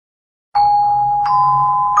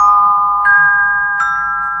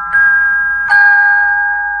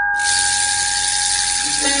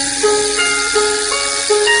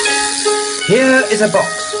is a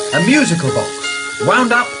box, a musical box,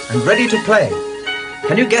 wound up and ready to play.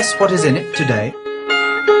 Can you guess what is in it today?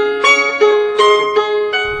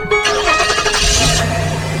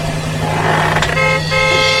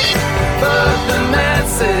 Put the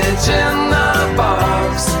message in the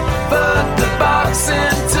box. Put the box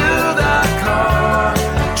into the car.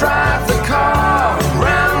 Drive the car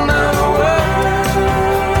around the world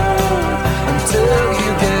until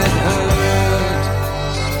you get hurt.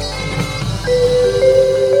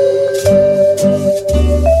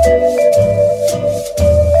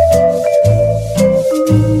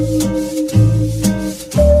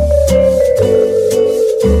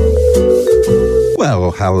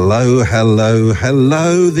 Well, hello.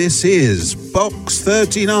 This is Box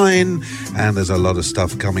 39, and there's a lot of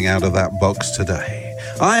stuff coming out of that box today.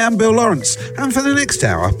 I am Bill Lawrence, and for the next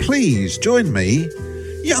hour, please join me,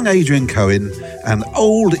 young Adrian Cohen, and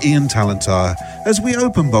old Ian Talentire as we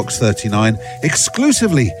open Box 39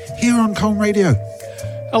 exclusively here on Colne Radio.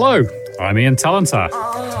 Hello, I'm Ian Talentire.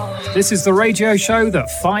 This is the radio show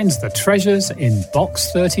that finds the treasures in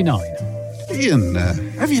Box 39. Ian,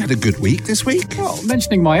 have you had a good week this week? Well,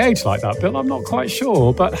 mentioning my age like that, Bill, I'm not quite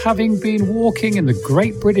sure, but having been walking in the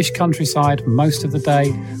great British countryside most of the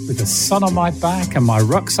day with the sun on my back and my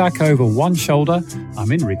rucksack over one shoulder,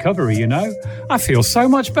 I'm in recovery, you know. I feel so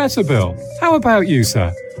much better, Bill. How about you,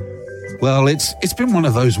 sir? Well, it's been one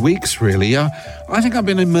of those weeks, really. I think I've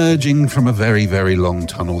been emerging from a very, very long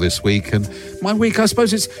tunnel this week, and my week, I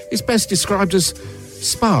suppose, it's best described as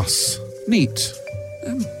sparse, neat,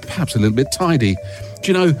 and perhaps a little bit tidy.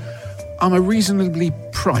 Do you know, I'm a reasonably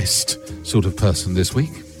priced sort of person this week.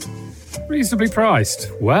 Reasonably priced?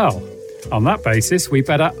 Well, on that basis, we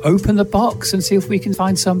better open the box and see if we can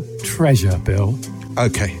find some treasure, Bill.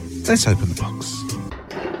 Okay, let's open the box.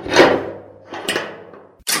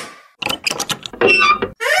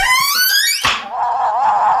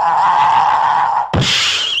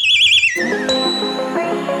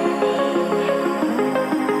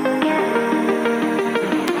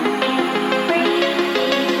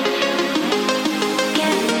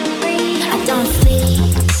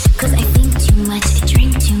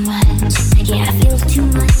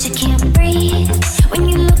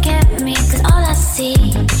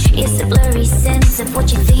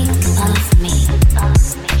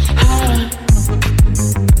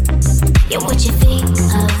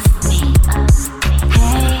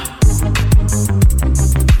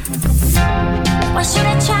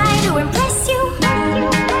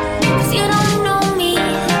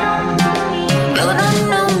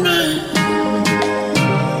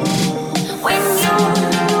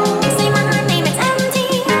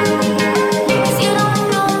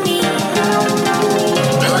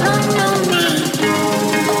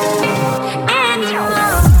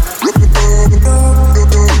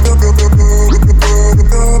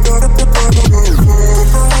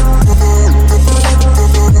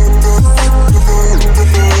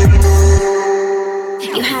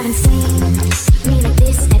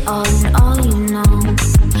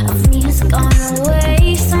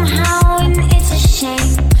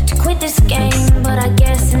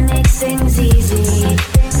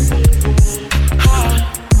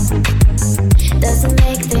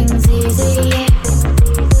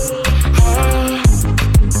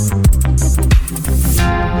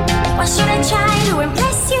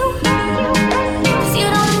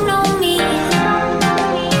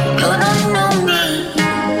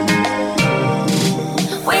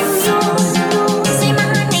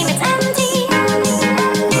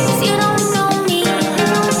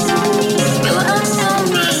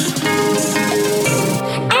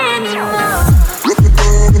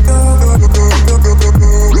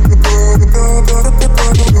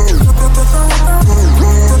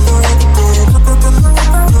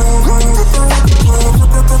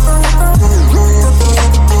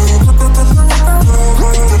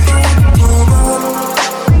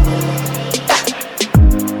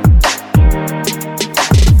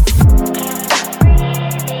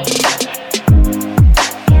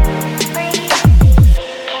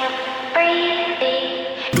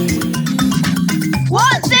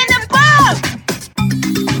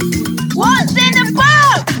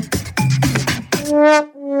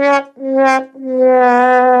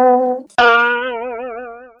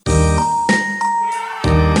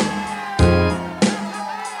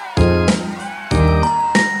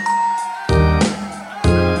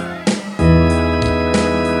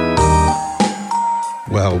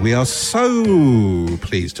 we are so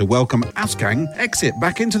pleased to welcome Asgang Exit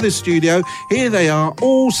back into the studio. Here they are,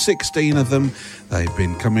 all 16 of them. They've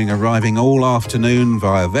been arriving all afternoon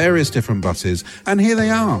via various different buses, and here they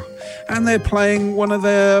are. And they're playing one of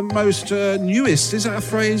their most newest, is that a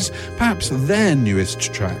phrase? Perhaps their newest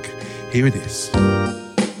track. Here it is.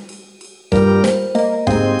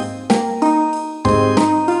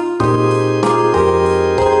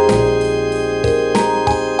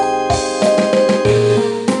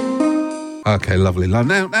 Okay, lovely.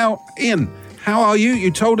 Now, Ian, how are you?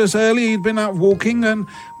 You told us earlier you'd been out walking, and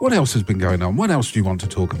what else has been going on? What else do you want to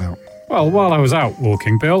talk about? Well, while I was out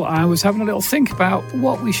walking, Bill, I was having a little think about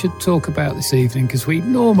what we should talk about this evening, because we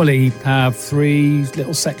normally have 3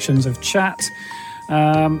 little sections of chat,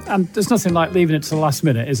 and there's nothing like leaving it to the last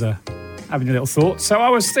minute, is there? Having a little thought. So I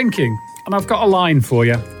was thinking, and I've got a line for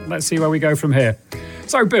you. Let's see where we go from here.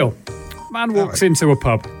 So, Bill, man walks into a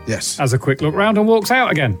pub. Yes. Has a quick look round and walks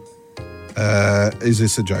out again. Is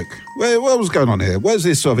this a joke? What was going on here? Where's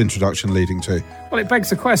this sort of introduction leading to? Well, it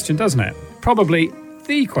begs a question, doesn't it? Probably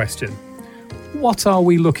the question. What are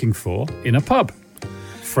we looking for in a pub?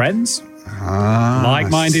 Friends?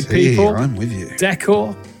 Like-minded people? I'm with you.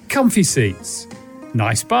 Decor? Comfy seats?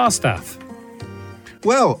 Nice bar staff?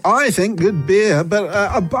 Well, I think good beer, but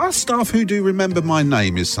a bar staff who do remember my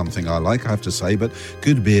name is something I like, I have to say, but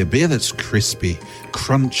good beer that's crispy,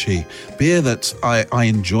 crunchy, beer that I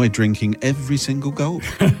enjoy drinking every single gulp.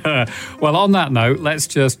 Well, on that note, let's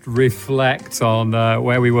just reflect on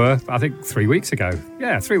where we were, I think 3 weeks ago.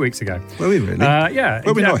 Yeah, 3 weeks ago. Were we really? Yeah.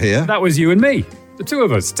 Were we not here? That was you and me, the two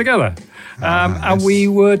of us together. And we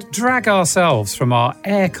would drag ourselves from our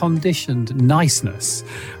air-conditioned niceness,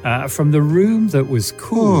 from the room that was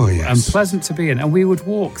cool and pleasant to be in, and we would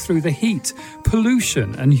walk through the heat,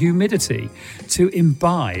 pollution and humidity to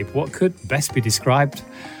imbibe what could best be described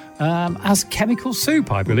as chemical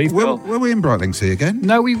soup, I believe. Were we in Brightlingsea again?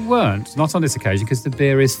 No, we weren't. Not on this occasion, because the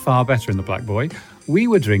beer is far better in the Black Boy. We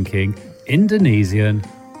were drinking Indonesian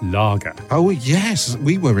lager. Oh, yes,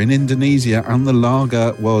 we were in Indonesia, and the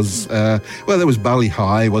lager was, there was Bali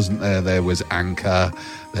High, wasn't there? There was Anchor,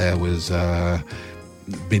 there was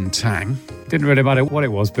Bintang. Didn't really matter what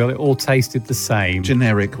it was, Bill. It all tasted the same.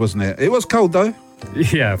 Generic, wasn't it? It was cold, though.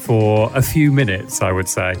 Yeah, for a few minutes, I would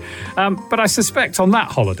say. But I suspect on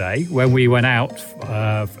that holiday, when we went out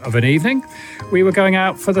of an evening, we were going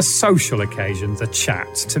out for the social occasion, the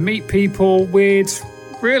chat, to meet people we'd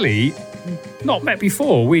really not met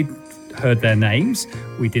before. We'd heard their names.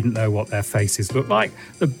 We didn't know what their faces looked like.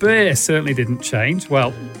 The beer certainly didn't change.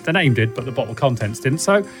 Well, the name did, but the bottle contents didn't.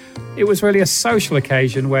 So it was really a social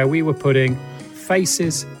occasion where we were putting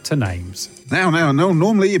faces to names. Now,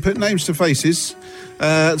 normally you put names to faces.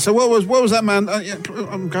 So what was that man?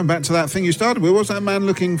 I'm going back to that thing you started with. What was that man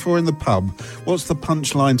looking for in the pub? What's the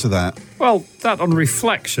punchline to that? Well, that on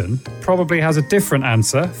reflection probably has a different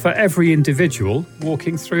answer for every individual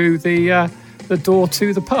walking through the door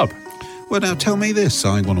to the pub. Well, now tell me this.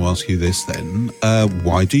 I want to ask you this then.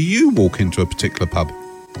 Why do you walk into a particular pub?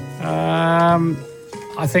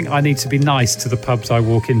 I think I need to be nice to the pubs I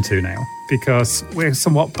walk into now, because we're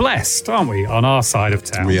somewhat blessed, aren't we, on our side of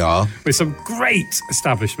town? We are. With some great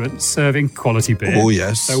establishments serving quality beer. Oh,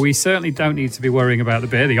 yes. So we certainly don't need to be worrying about the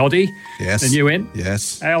beer. The Oddie. Yes. The New Inn.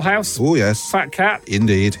 Yes. Ale House. Oh, yes. Fat Cat.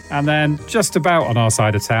 Indeed. And then just about on our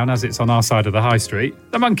side of town, as it's on our side of the high street,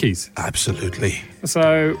 the Monkeys. Absolutely.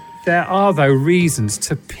 So there are, though, reasons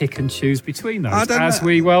to pick and choose between those, as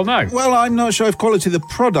we well know. Well, I'm not sure if quality of the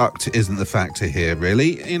product isn't the factor here,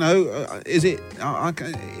 really. You know, is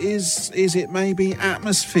it maybe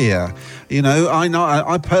atmosphere? You know,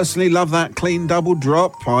 I personally love that clean double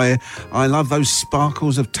drop. I love those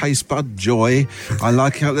sparkles of taste bud joy. I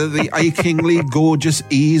like the achingly gorgeous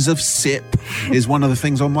ease of sip is one of the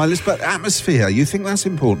things on my list. But atmosphere, you think that's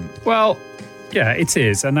important? Well, yeah, it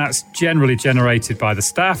is, and that's generally generated by the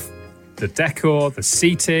staff, the decor, the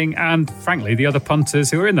seating, and, frankly, the other punters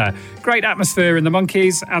who are in there. Great atmosphere in the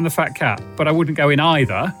Monkeys and the Fat Cat, but I wouldn't go in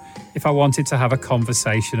either if I wanted to have a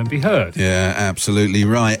conversation and be heard. Yeah, absolutely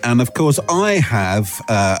right. And, of course, I have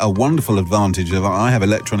a wonderful advantage of I have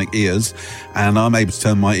electronic ears, and I'm able to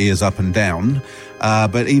turn my ears up and down.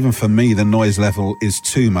 But even for me, the noise level is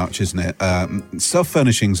too much, isn't it?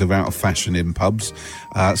 Self-furnishings are out of fashion in pubs.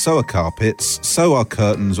 So are carpets, so are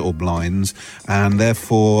curtains or blinds. And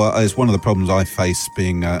therefore, it's one of the problems I face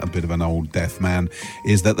being a bit of an old deaf man,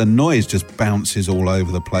 is that the noise just bounces all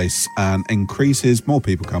over the place and increases. More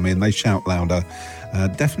people come in, they shout louder.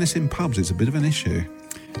 Deafness in pubs is a bit of an issue.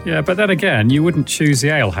 Yeah, but then again, you wouldn't choose the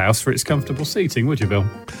ale house for its comfortable seating, would you, Bill?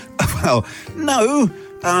 Well, no.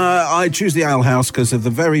 I choose the Ale House because of the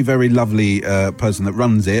very, very lovely person that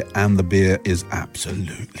runs it, and the beer is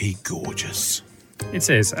absolutely gorgeous. It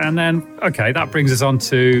is. And then, okay, that brings us on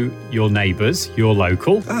to your neighbours, your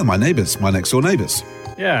local. My neighbours, my next-door neighbours.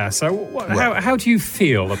 Yeah, so how do you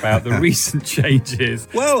feel about the recent changes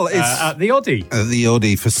at the Oddie? The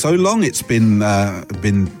Oddie, for so long it's been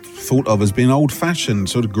thought of as being old-fashioned,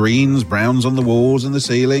 sort of greens, browns on the walls and the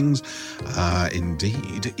ceilings.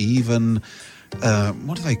 Indeed, even...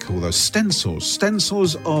 what do they call those?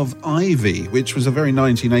 Stencils of ivy, which was a very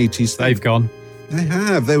 1980s thing. They've gone. They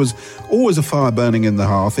have. There was always a fire burning in the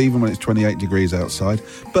hearth, even when it's 28 degrees outside.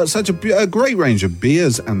 But such a great range of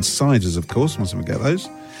beers and ciders, of course. Mustn't forget those.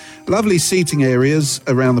 Lovely seating areas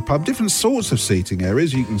around the pub. Different sorts of seating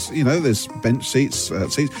areas. You can, there's bench seats.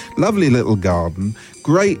 Lovely little garden.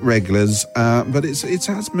 Great regulars. But it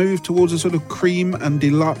has moved towards a sort of cream and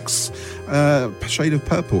deluxe shade of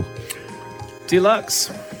purple.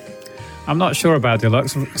 Deluxe? I'm not sure about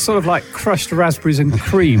deluxe. Sort of like crushed raspberries and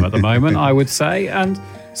cream at the moment, I would say. And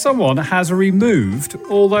someone has removed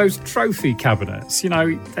all those trophy cabinets.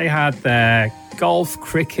 They had their golf,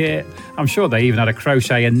 cricket. I'm sure they even had a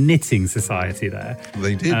crochet and knitting society there.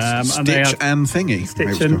 They did. Stitch and thingy.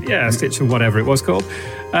 Stitch and whatever it was called.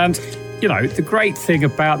 And, the great thing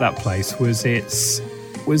about that place was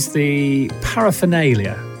the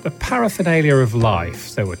paraphernalia. The paraphernalia of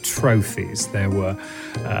life. There were trophies, there were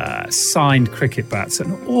signed cricket bats,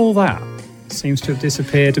 and all that seems to have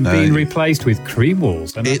disappeared and been replaced with cream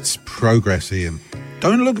walls. It's progress, Ian.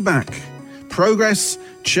 Don't look back. Progress,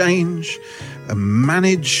 change,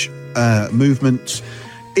 manage movement.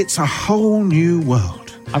 It's a whole new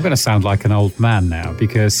world. I'm going to sound like an old man now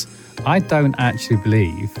because I don't actually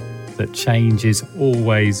believe that change is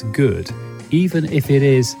always good, even if it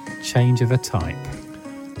is change of a type.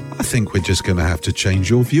 I think we're just going to have to change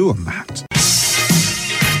your view on that.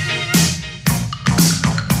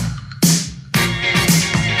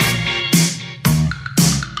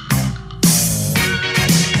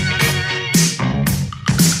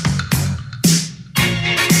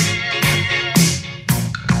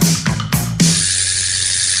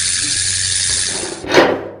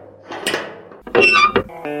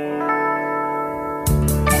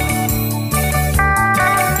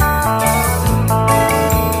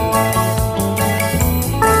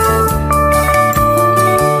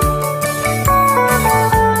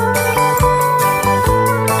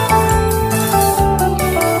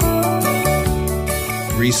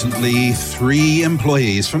 Recently, 3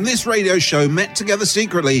 employees from this radio show met together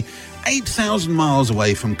secretly 8,000 miles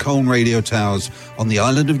away from Colne Radio Towers on the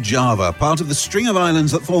island of Java, part of the string of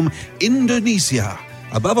islands that form Indonesia,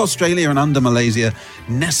 above Australia and under Malaysia,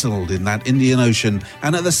 nestled in that Indian Ocean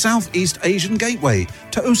and at the Southeast Asian gateway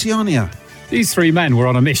to Oceania. These 3 men were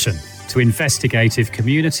on a mission to investigate if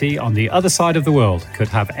community on the other side of the world could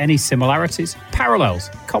have any similarities, parallels,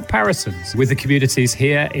 comparisons with the communities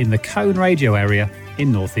here in the Colne Radio area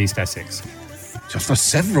in northeast Essex. After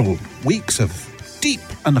several weeks of deep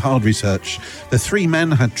and hard research, the 3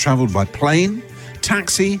 men had travelled by plane,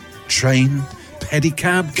 taxi, train,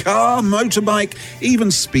 pedicab, car, motorbike, even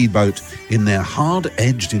speedboat in their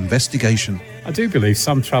hard-edged investigation. I do believe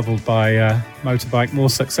some travelled by motorbike more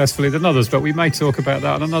successfully than others, but we may talk about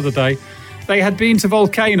that on another day. They had been to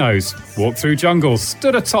volcanoes, walked through jungles,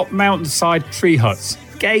 stood atop mountainside tree huts,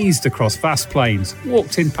 gazed across vast plains,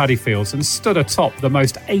 walked in paddy fields and stood atop the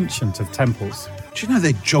most ancient of temples. Do you know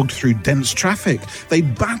they jogged through dense traffic? They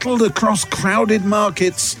battled across crowded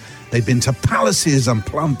markets. They'd been to palaces and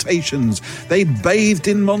plantations. They'd bathed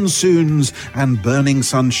in monsoons and burning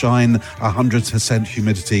sunshine, 100%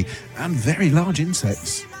 humidity, and very large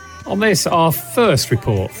insects. On this, our first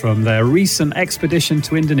report from their recent expedition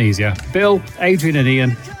to Indonesia, Bill, Adrian and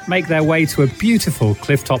Ian make their way to a beautiful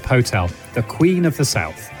clifftop hotel, the Queen of the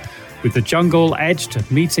South. With the jungle edged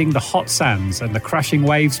meeting the hot sands and the crashing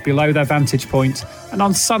waves below their vantage point, and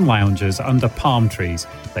on sun loungers under palm trees,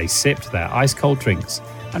 they sipped their ice-cold drinks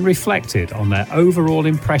and reflected on their overall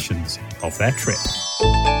impressions of their trip.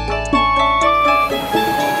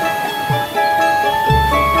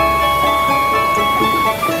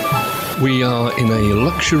 We are in a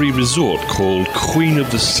luxury resort called Queen of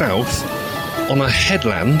the South on a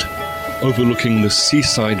headland overlooking the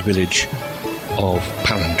seaside village of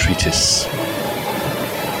Palantretis.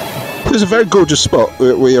 It's a very gorgeous spot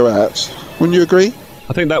where you're at. Wouldn't you agree?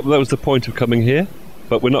 I think that was the point of coming here,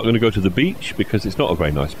 but we're not going to go to the beach because it's not a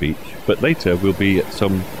very nice beach. But later we'll be at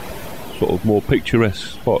some sort of more picturesque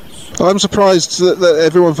spots. I'm surprised that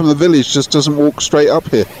everyone from the village just doesn't walk straight up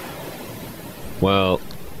here. Well,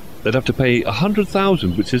 they'd have to pay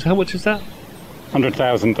 100,000, which is, how much is that?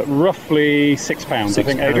 100,000, roughly £6, I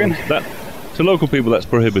think, Adrian. To local people, that's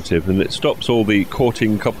prohibitive, and it stops all the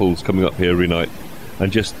courting couples coming up here every night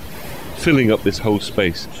and just filling up this whole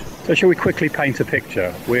space. So shall we quickly paint a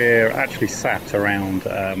picture? We're actually sat around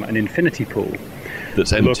an infinity pool.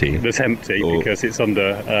 That's empty. That's empty because it's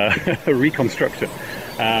under reconstruction.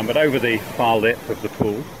 But over the far lip of the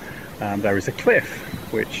pool, there is a cliff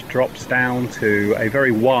which drops down to a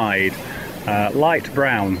very wide, light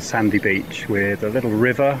brown sandy beach with a little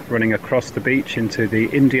river running across the beach into the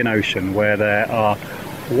Indian Ocean, where there are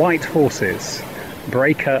white horses,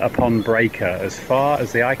 breaker upon breaker, as far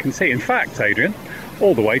as the eye can see. In fact, Adrian,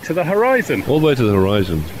 all the way to the horizon. All the way to the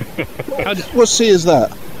horizon. What sea is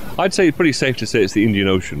that? I'd say it's pretty safe to say it's the Indian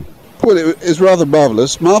Ocean. Well, it is rather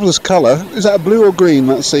marvellous. Marvellous colour. Is that blue or green,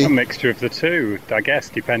 that sea? A mixture of the two, I guess,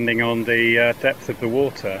 depending on the depth of the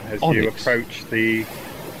water as you approach the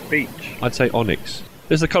beach. I'd say onyx.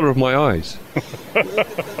 It's the colour of my eyes.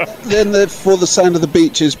 Then, therefore, the sand of the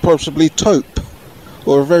beach is possibly taupe,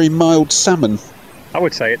 or a very mild salmon. I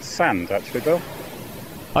would say it's sand, actually, Bill.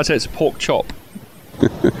 I'd say it's pork chop.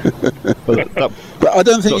 But I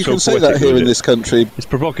don't think you can say that here in this country. It's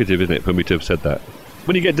provocative, isn't it, for me to have said that?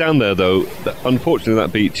 When you get down there, though, unfortunately,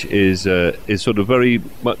 that beach is sort of very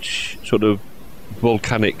much sort of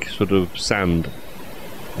volcanic sort of sand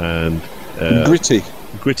and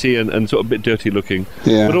gritty and sort of a bit dirty looking.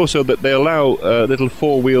 Yeah. But also that they allow little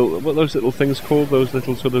four-wheel. What are those little things called? Those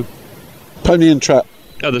little sort of pony and trap.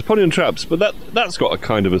 Oh, there's pony and traps, but that's got a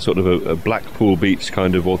kind of a sort of a Blackpool Beach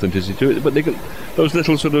kind of authenticity to it. But they got those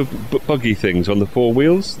little sort of buggy things on the four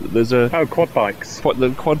wheels. There's quad bikes.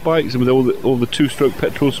 The quad bikes, and with all the two-stroke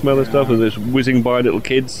petrol smell and stuff, and there's whizzing by little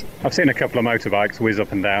kids. I've seen a couple of motorbikes whiz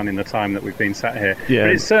up and down in the time that we've been sat here. Yeah.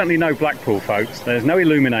 But it's certainly no Blackpool, folks. There's no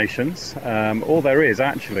illuminations. All there is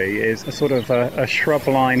actually is a sort of a shrub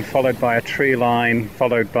line followed by a tree line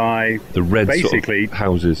followed by the red basically sort of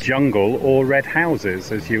houses, jungle or red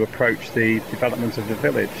houses as you approach the development of the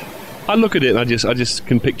village. I look at it and I just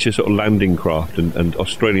can picture sort of landing craft and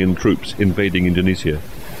Australian troops invading Indonesia,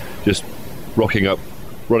 just rocking up,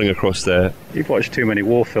 running across there. You've watched too many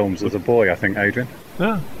war films as a boy, I think, Adrian.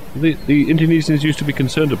 Ah, the Indonesians used to be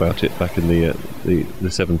concerned about it back in the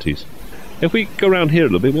 70s. If we go around here a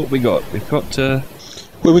little bit, what we got? We've got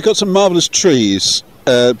we've got some marvellous trees,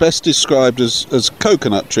 best described as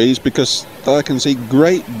coconut trees, because I can see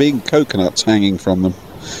great big coconuts hanging from them.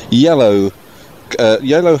 Yellow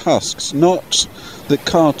husks, not the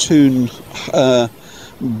cartoon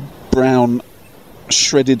brown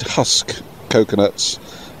shredded husk coconuts,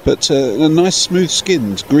 but nice smooth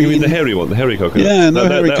skinned green. You mean the hairy one, the hairy coconut? Yeah,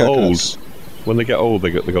 hairy coconuts. Old. When they get old,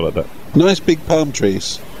 they go like that. Nice big palm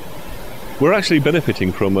trees. We're actually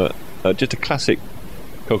benefiting from just a classic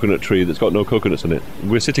coconut tree that's got no coconuts in it.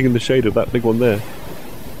 We're sitting in the shade of that big one there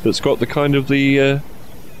that's got the kind of the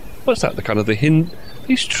what's that, the kind of the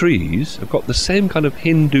these trees have got the same kind of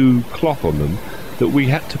Hindu cloth on them that we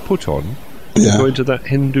had to put on to go into that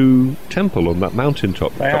Hindu temple on that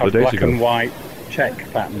mountaintop a couple of days ago. Black and white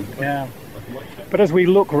check pattern, yeah. But as we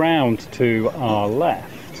look round to our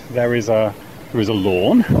left, there is a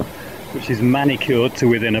lawn which is manicured to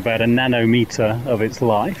within about a nanometre of its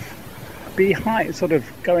life. Behind, sort of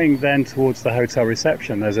going then towards the hotel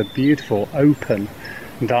reception, there's a beautiful open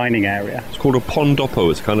dining area. It's called a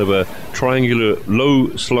pondopo. It's kind of a triangular,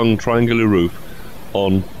 low-slung triangular roof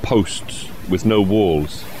on posts with no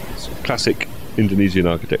walls. It's classic Indonesian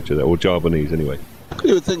architecture there, or Javanese anyway.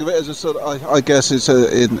 You would think of it as a sort of, I guess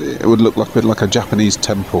it would look like a Japanese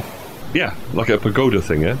temple. Yeah, like a pagoda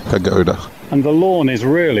thing, yeah? Pagoda. And the lawn is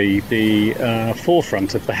really the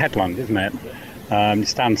forefront of the headland, isn't it? You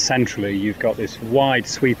stand centrally, you've got this wide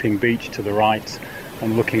sweeping beach to the right,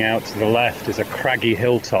 and looking out to the left is a craggy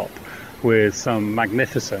hilltop with some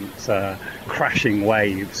magnificent crashing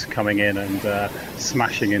waves coming in and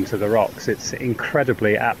smashing into the rocks. It's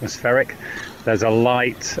incredibly atmospheric. There's a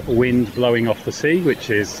light wind blowing off the sea, which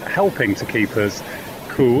is helping to keep us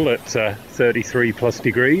cool at 33 plus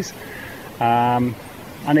degrees. And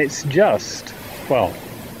it's just, well,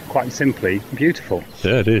 quite simply beautiful.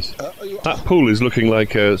 Yeah, it is. That pool is looking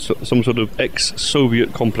like some sort of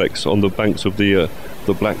ex-Soviet complex on the banks of the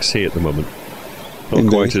Black Sea at the moment. Not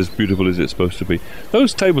quite as beautiful as it's supposed to be.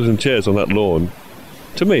 Those tables and chairs on that lawn,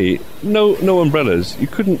 to me, no umbrellas. You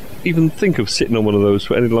couldn't even think of sitting on one of those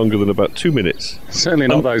for any longer than about 2 minutes. Certainly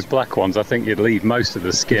not those black ones. I think you'd leave most of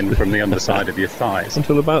the skin from the underside of your thighs.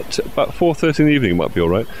 Until about 4:30 in the evening, it might be all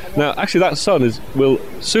right. Now, actually, that sun will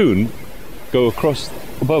soon go across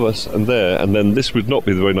above us and there, and then this would not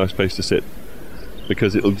be the very nice place to sit.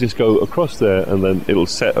 because it'll just go across there and then it'll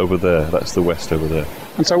set over there. That's the west over there.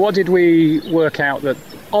 And so what did we work out that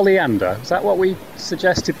oleander, is that what we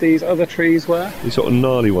suggested these other trees were? These sort of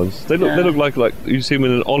gnarly ones. They look like you see them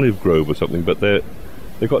in an olive grove or something, but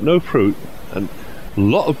they've got no fruit and a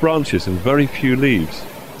lot of branches and very few leaves.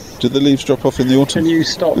 Did the leaves drop off in the autumn? Can you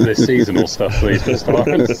stop this seasonal stuff, please, Mr.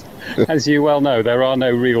 Lawrence? As you well know, there are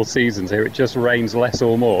no real seasons here. It just rains less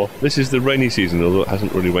or more. This is the rainy season, although it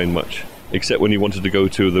hasn't really rained much, except when you wanted to go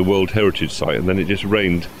to the World Heritage Site, and then it just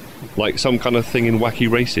rained like some kind of thing in Wacky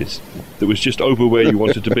Races that was just over where you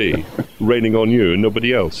wanted to be, raining on you and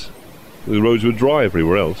nobody else. The roads were dry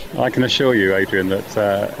everywhere else. I can assure you, Adrian, that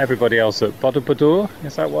everybody else at Borobudur,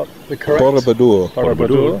 is that what the correct? Borobudur.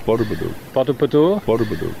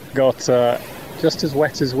 Borobudur got just as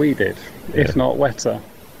wet as we did, if not wetter.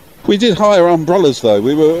 We did hire umbrellas though.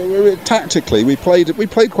 We were tactically. We played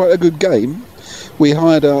quite a good game. We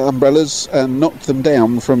hired our umbrellas and knocked them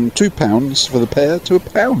down from £2 for the pair to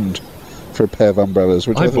 £1 for a pair of umbrellas.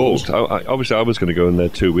 Which I balked. Obviously, I was going to go in there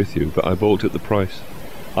too with you, but I balked at the price.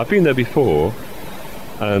 I've been there before,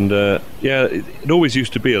 and it always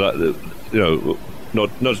used to be like,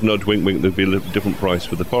 nudge, wink, wink. There'd be a different price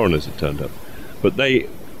for the foreigners that turned up, but they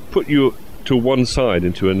put you to one side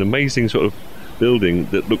into an amazing sort of building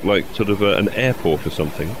that looked like sort of an airport or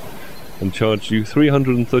something, and charged you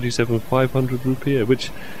 337,500 rupiah,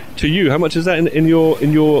 which to you, how much is that in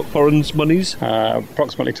your foreign's monies?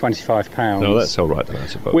 Approximately £25. No, that's all right then, I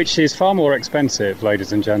suppose. Which is far more expensive,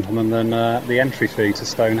 ladies and gentlemen, than the entry fee to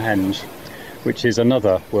Stonehenge, which is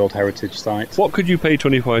another World Heritage Site. What could you pay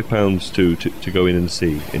 £25 to go in and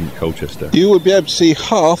see in Colchester? You would be able to see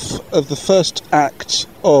half of the first act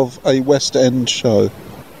of a West End show.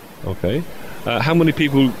 Okay. How many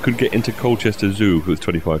people could get into Colchester Zoo with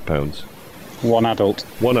 £25? One adult.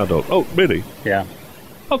 One adult. Oh, really? Yeah.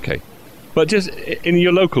 Okay. But just in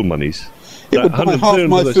your local monies? It would buy half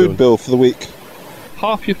my food bill for the week.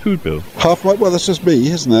 Half your food bill? Well, that's just me,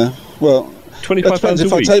 isn't there? Well, £25 a week?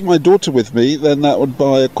 If I take my daughter with me, then that would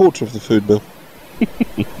buy a quarter of the food bill.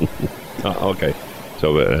 Okay.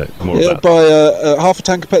 So more It'll buy half a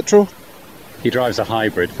tank of petrol. He drives a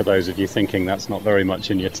hybrid, for those of you thinking that's not very much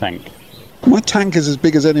in your tank. My tank is as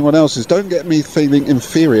big as anyone else's. Don't get me feeling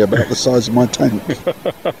inferior about the size of my tank.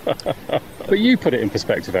 But you put it in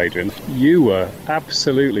perspective, Adrian. You were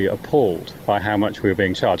absolutely appalled by how much we were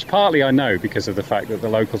being charged. Partly, I know, because of the fact that the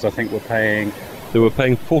locals, I think, were paying... They were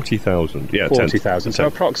paying 40,000. Yeah, 40,000, so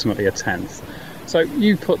approximately a tenth. So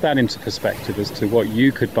you put that into perspective as to what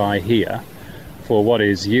you could buy here for what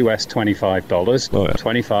is US $25,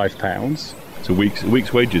 £25. It's a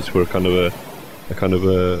week's wages for a kind of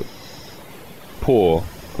a poor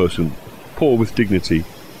person, poor with dignity.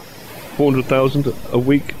 400,000 a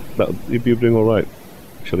week. You'd be doing all right,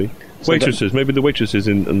 actually. So waitresses, maybe the waitresses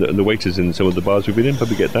and the waiters in some of the bars we've been in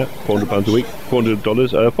probably get that. £400 a week,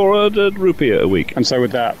 $400, 400 rupiah a week. And so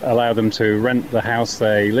would that allow them to rent the house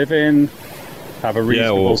they live in, have a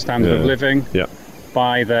reasonable standard of living? Yeah.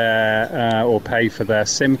 Buy their or pay for their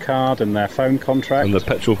SIM card and their phone contract, and the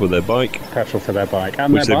petrol for their bike,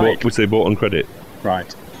 and which they bought on credit.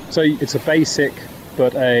 Right. So it's a basic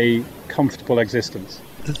but a comfortable existence.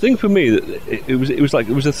 The thing for me, it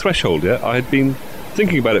was a threshold. Yeah, I had been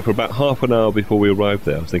thinking about it for about half an hour before we arrived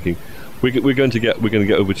there. I was thinking we're going to get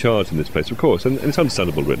overcharged in this place, of course, and it's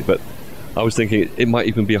understandable really. But I was thinking it might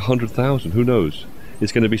even be 100,000. Who knows?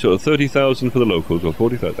 It's going to be sort of 30,000 for the locals or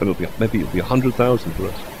 40,000, and maybe it'll be 100,000 for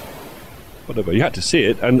us. Whatever. You had to see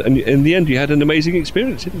it, and in the end, you had an amazing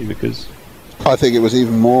experience, didn't you? Because I think it was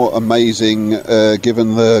even more amazing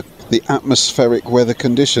given the atmospheric weather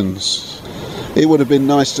conditions. It would have been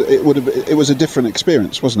nice. It was a different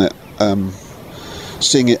experience, wasn't it?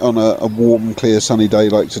 Seeing it on a warm, clear, sunny day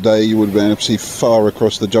like today, you would have been able to see far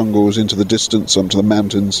across the jungles into the distance, onto the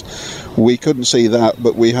mountains. We couldn't see that,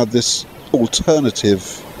 but we had this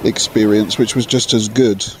alternative experience, which was just as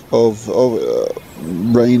good, of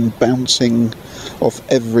rain bouncing off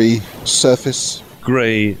every surface.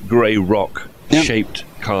 Grey rock, shaped,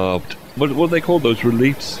 carved. What do they call those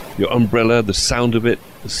reliefs? Your umbrella, the sound of it,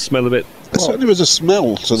 the smell of it. There certainly was a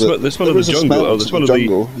smell to the smell of the jungle. The smell of the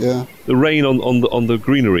jungle. Yeah. The rain on the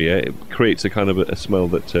greenery. It creates a kind of a smell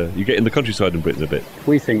that you get in the countryside in Britain a bit.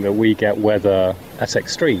 We think that we get weather at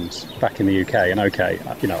extremes back in the UK, and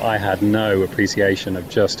I had no appreciation of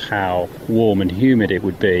just how warm and humid it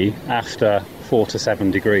would be after 4 to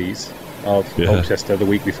 7 degrees of Colchester the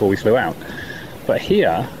week before we flew out. But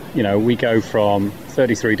here, we go from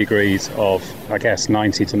 33 degrees of, I guess,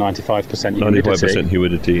 90 to 95% humidity. 95%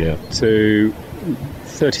 humidity, yeah. To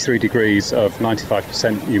 33 degrees of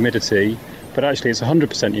 95% humidity but actually it's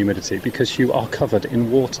 100% humidity because you are covered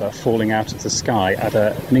in water falling out of the sky at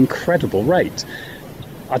an incredible rate.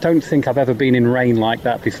 I don't think I've ever been in rain like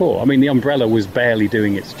that before. I mean, the umbrella was barely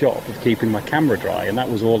doing its job of keeping my camera dry, and that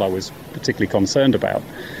was all I was particularly concerned about.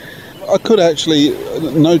 I could actually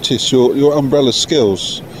notice your umbrella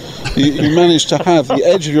skills. You managed to have the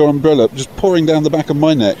edge of your umbrella just pouring down the back of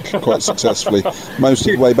my neck quite successfully most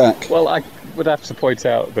of the way back. Well, I would have to point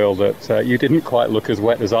out, Bill, that you didn't quite look as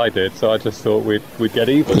wet as I did, so I just thought we'd get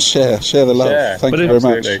even. Share the love. Share. Thank But you very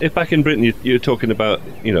much. If back in Britain you're talking about,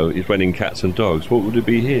 it's raining cats and dogs, what would it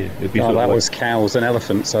be here? It'd be Oh, sort of that like was cows and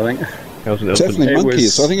elephants, I think. cows and elephants. Definitely It monkeys.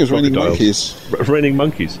 was I think it was raining crocodiles. monkeys. Raining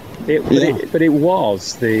monkeys. But it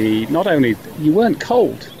was not only you weren't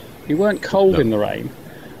cold. You weren't cold No. in the rain,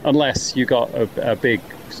 unless you got a big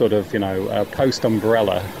sort of post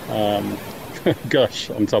umbrella gush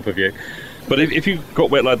on top of you. But if you got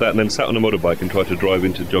wet like that and then sat on a motorbike and tried to drive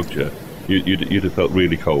into Jogja, you'd have felt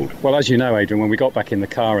really cold. Well, as you know, Adrian, when we got back in the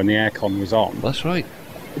car and the aircon was on, That's right.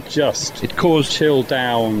 it caused chilled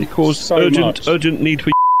down. It caused so much. urgent need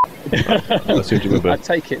for. I seem to I remember.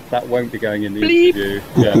 take it that won't be going in the Bleep. interview.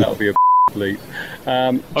 Yeah, that'll be a bleep.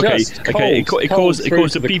 Okay, Just it cold caused through a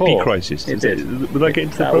to the PP core. crisis. It did. Would that get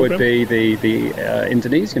into the That programme? would be the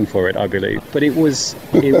Indonesian for it, I believe. But it was,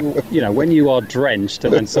 when you are drenched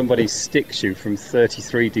and then somebody sticks you from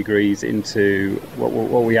 33 degrees into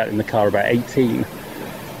what we had in the car, about 18.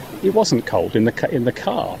 It wasn't cold in the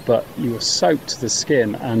car, but you were soaked to the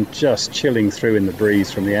skin and just chilling through in the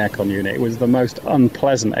breeze from the aircon unit. It was the most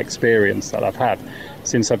unpleasant experience that I've had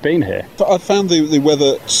since I've been here. But I found the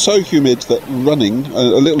weather so humid that running, a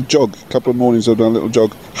little jog, a couple of mornings I've done a little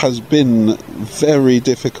jog, has been very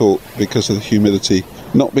difficult because of the humidity.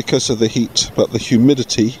 Not because of the heat, but the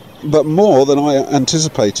humidity. But more than I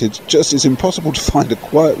anticipated, just it's impossible to find a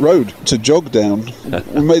quiet road to jog down.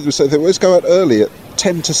 We made the mistake that let's go out early at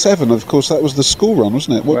 10 to 7. Of course, that was the school run,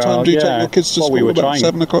 wasn't it? What time do you take your kids to school? About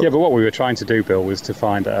 7 o'clock? Yeah, but what we were trying to do, Bill, was to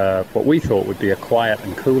find what we thought would be a quiet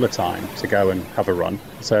and cooler time to go and have a run.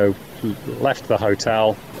 So left the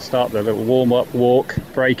hotel, start the little warm-up walk,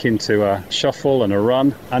 break into a shuffle and a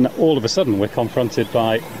run, and all of a sudden we're confronted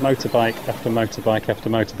by motorbike after motorbike after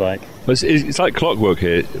motorbike. It's like clockwork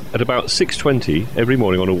here. At about 6:20 every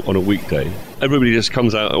morning on a weekday, everybody just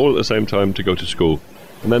comes out all at the same time to go to school.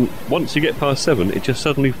 And then once you get past 7, it just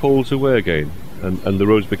suddenly falls away again, and the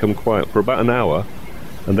roads become quiet for about an hour,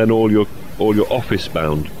 and then all your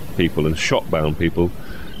office-bound people and shop-bound people,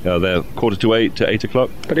 they're 7:45 to 8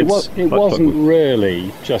 o'clock. But it wasn't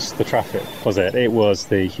really just the traffic, was it? It was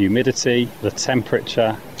the humidity, the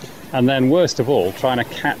temperature, and then worst of all, trying to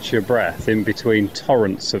catch your breath in between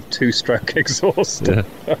torrents of two-stroke exhaust,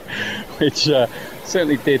 which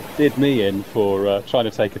certainly did me in for trying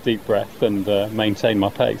to take a deep breath and maintain my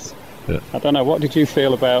pace. Yeah. I don't know, what did you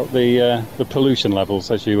feel about the pollution levels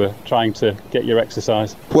as you were trying to get your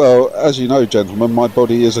exercise? Well, as you know, gentlemen, my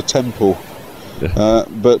body is a temple.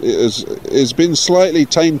 But it's been slightly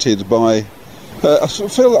tainted by.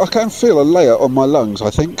 I can feel a layer on my lungs. I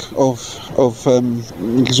think of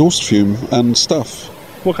exhaust fume and stuff.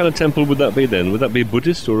 What kind of temple would that be then? Would that be a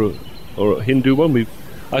Buddhist or a Hindu one?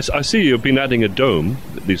 I see you've been adding a dome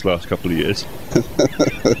these last couple of years.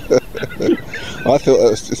 I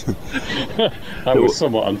thought That was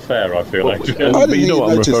somewhat unfair, I feel. Actually. I But didn't you know think what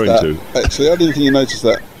I'm noticed referring that. to. Actually, I didn't think you noticed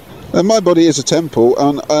that. My body is a temple,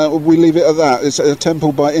 and we leave it at that. It's a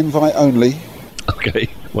temple by invite only. Okay,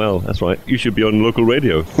 well, that's right. You should be on local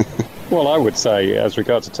radio. Well, I would say, as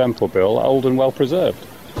regards to Temple, Bill, old and well preserved.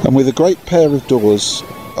 And with a great pair of doors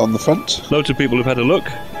on the front. Loads of people have had a look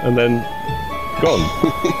and then gone.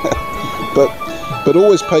 But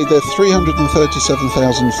always paid their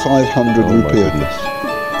 337,500 Oh my rupiah. goodness.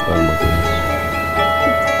 Oh my goodness.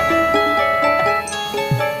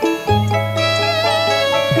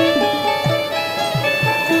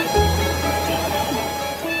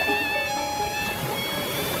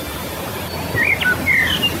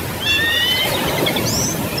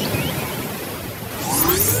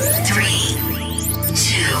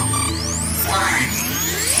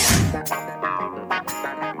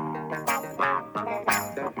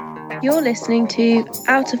 You're listening to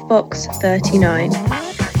Out of Box 39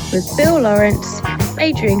 with Bill Lawrence,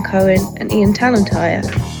 Adrian Cohen and Ian Tallentire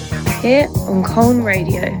here on Colne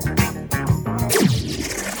Radio.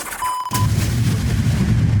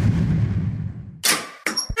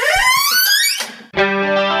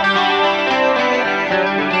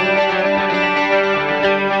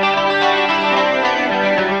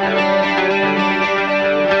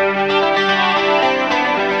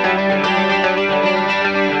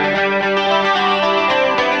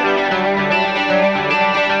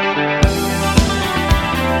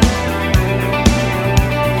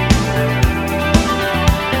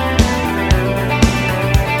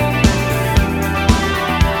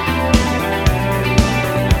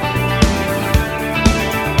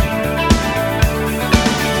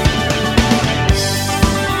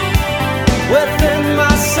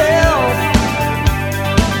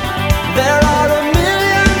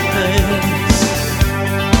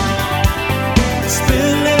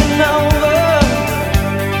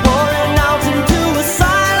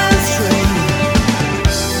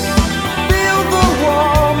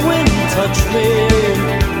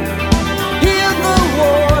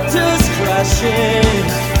 crashing.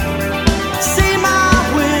 See my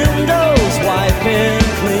windows wiping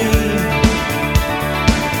clean.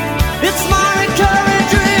 It's my recurring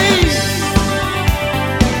dream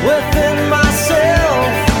within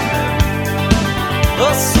myself.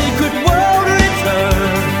 A secret world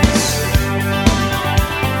returns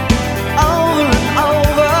over and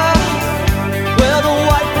over, where the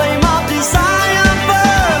white flame of desire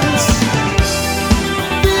burns.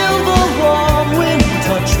 Feel the warm wind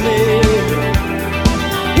touch me,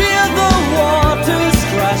 hear the waters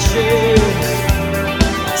crashing.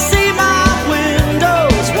 See my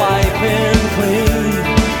windows wiping clean.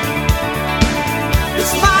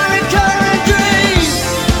 It's my recurring dream.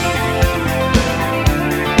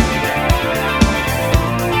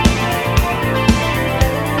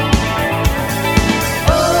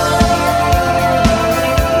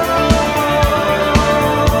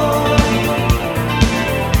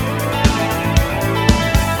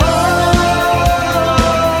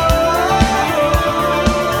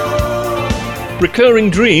 Recurring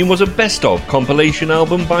Dream was a best-of compilation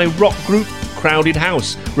album by rock group Crowded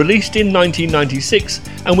House, released in 1996,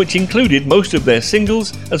 and which included most of their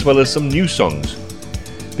singles as well as some new songs.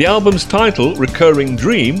 The album's title, Recurring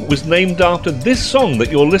Dream, was named after this song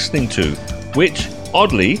that you're listening to, which,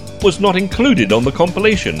 oddly, was not included on the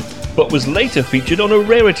compilation, but was later featured on a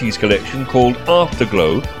rarities collection called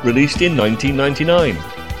Afterglow, released in 1999.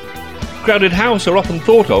 Crowded House are often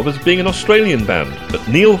thought of as being an Australian band, but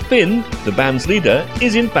Neil Finn, the band's leader,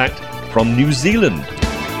 is in fact from New Zealand.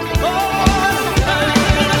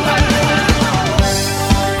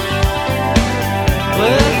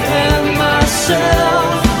 Within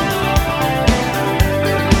myself,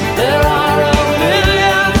 there are a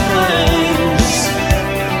million things.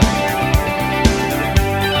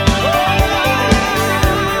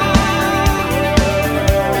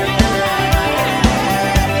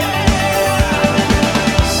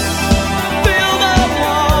 Feel the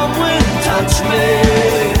warm wind touch me,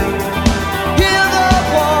 hear the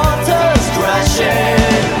waters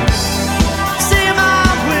crashing. See my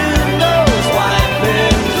windows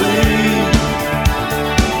wiping clean.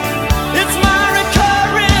 It's my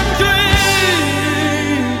recurring dream.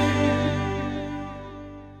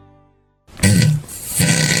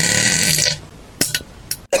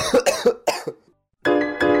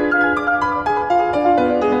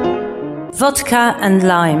 Vodka and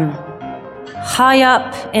lime. High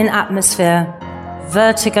up in atmosphere,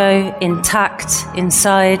 vertigo intact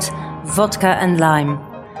inside, vodka and lime.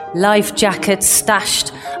 Life jacket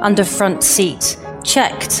stashed under front seat,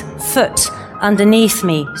 checked foot underneath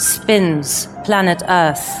me, spins planet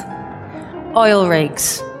Earth. Oil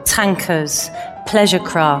rigs, tankers, pleasure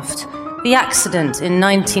craft. The accident in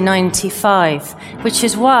 1995, which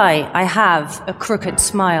is why I have a crooked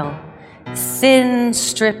smile. Thin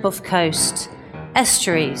strip of coast,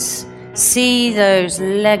 estuaries. See those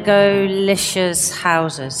Lego-licious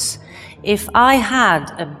houses. If I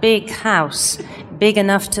had a big house, big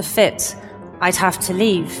enough to fit, I'd have to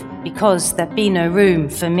leave because there'd be no room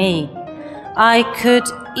for me. I could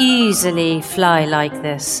easily fly like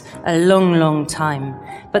this a long, long time,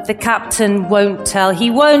 but the captain won't tell, he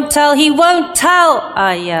won't tell, he won't tell,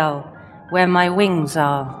 I yell, where my wings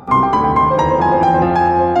are.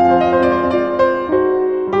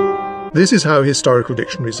 This is how historical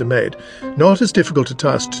dictionaries are made. Not as difficult a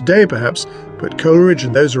task today, perhaps, but Coleridge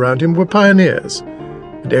and those around him were pioneers,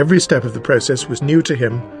 and every step of the process was new to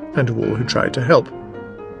him and to all who tried to help.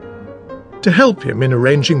 To help him in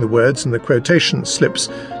arranging the words and the quotation slips,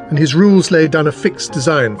 and his rules laid down a fixed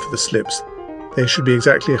design for the slips. They should be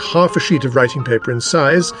exactly half a sheet of writing paper in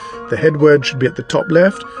size, the head word should be at the top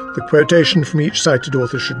left, the quotation from each cited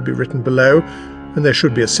author should be written below, and there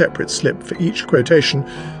should be a separate slip for each quotation.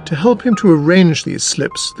 To help him to arrange these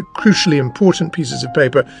slips, the crucially important pieces of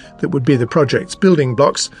paper that would be the project's building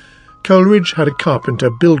blocks, Coleridge had a carpenter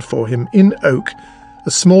build for him in oak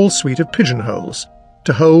a small suite of pigeonholes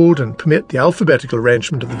to hold and permit the alphabetical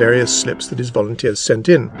arrangement of the various slips that his volunteers sent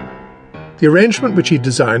in. The arrangement which he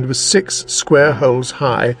designed was 6 square holes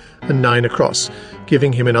high and 9 across,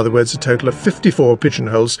 giving him, in other words, a total of 54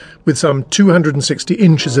 pigeonholes with some 260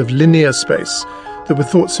 inches of linear space that were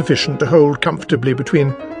thought sufficient to hold comfortably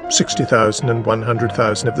between 60,000 and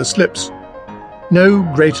 100,000 of the slips. No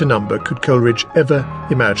greater number could Coleridge ever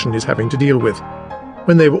imagine his having to deal with.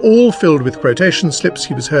 When they were all filled with quotation slips,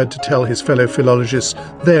 he was heard to tell his fellow philologists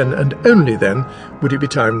then and only then would it be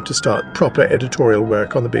time to start proper editorial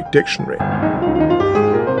work on the big dictionary.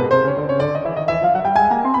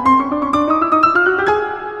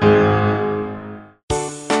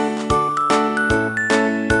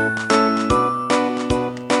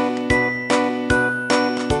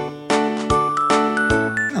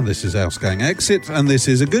 this is Outgoing Exit, and this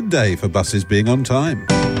is a good day for buses being on time.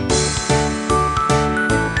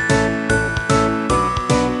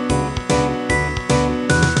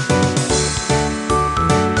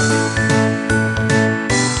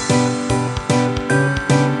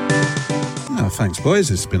 Thanks,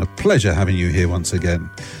 boys. It's been a pleasure having you here once again.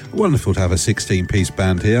 Wonderful to have a 16-piece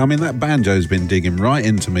band here. I mean, that banjo's been digging right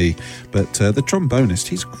into me, but the trombonist,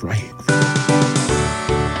 he's great.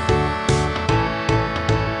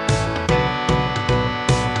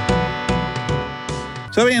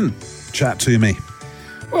 So, Ian, chat to me.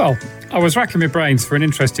 Well, I was racking my brains for an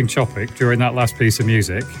interesting topic during that last piece of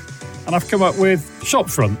music, and I've come up with shop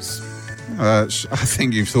fronts. I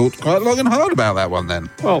think you've thought quite long and hard about that one then.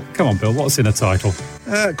 Well, come on, Bill, what's in a title?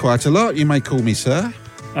 Quite a lot. You may call me sir.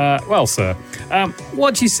 Well, sir,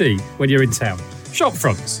 what do you see when you're in town? Shop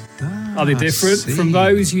fronts. Are they different from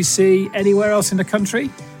those you see anywhere else in the country?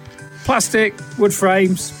 Plastic, wood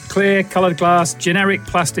frames, clear coloured glass, generic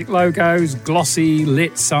plastic logos, glossy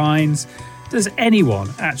lit signs. Does anyone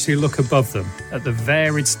actually look above them at the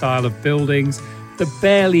varied style of buildings, the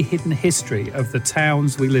barely hidden history of the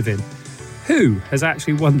towns we live in? Who has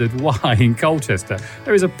actually wondered why in Colchester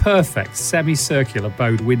there is a perfect semicircular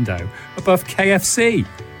bowed window above KFC?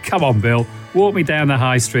 Come on, Bill, walk me down the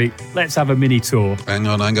high street. Let's have a mini tour. Hang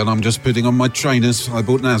on, I'm just putting on my trainers. I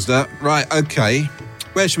bought Nasdaq. Right, okay.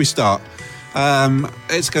 Where should we start?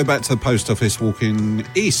 Let's go back to the post office walking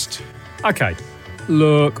east. Okay,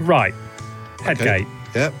 look right. Headgate. Okay.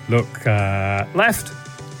 Yep. Look left.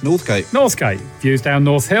 Northgate. Northgate. Views down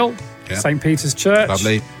North Hill. Yep. St. Peter's Church.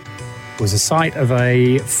 Lovely. Was a site of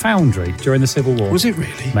a foundry during the Civil War. Was it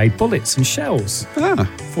really? Made bullets and shells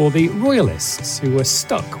for the royalists who were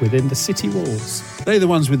stuck within the city walls. They're the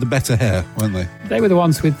ones with the better hair, weren't they? They were the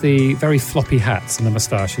ones with the very floppy hats and the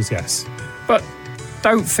moustaches, yes. But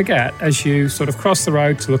don't forget, as you sort of cross the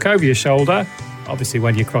road, to look over your shoulder, obviously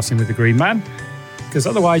when you're crossing with the green man, because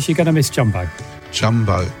otherwise you're going to miss Jumbo.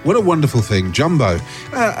 Jumbo. What a wonderful thing, Jumbo.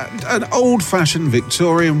 An old-fashioned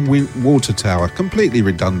Victorian water tower, completely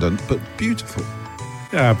redundant, but beautiful.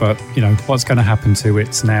 Yeah, but, you know, what's going to happen to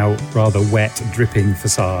its now rather wet, dripping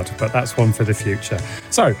facade? But that's one for the future.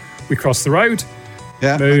 So, we cross the road,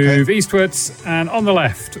 move eastwards, and on the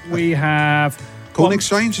left we have... Corn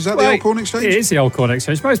Exchange? Is that the old Corn Exchange? It is the old Corn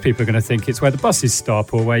Exchange. Most people are going to think it's where the buses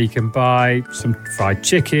stop or where you can buy some fried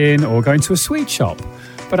chicken or go into a sweet shop.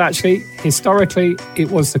 But actually, historically, it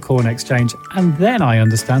was the Corn Exchange, and then I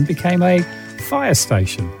understand became a fire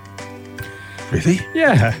station. Really?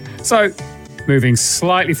 Yeah. So, moving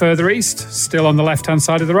slightly further east, still on the left-hand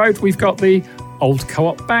side of the road, we've got the Old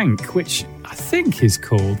Co-op Bank, which I think is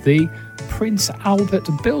called the Prince Albert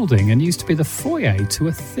Building and used to be the foyer to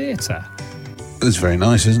a theatre. It's very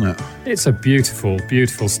nice, isn't it? It's a beautiful,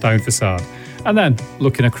 beautiful stone facade. And then,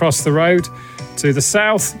 looking across the road, to the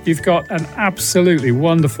south, you've got an absolutely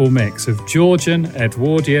wonderful mix of Georgian,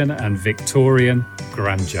 Edwardian and Victorian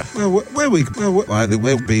grandeur. Well, where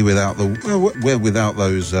be without where without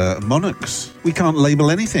those monarchs? We can't label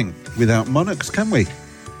anything without monarchs, can we?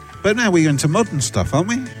 But now we're into modern stuff, aren't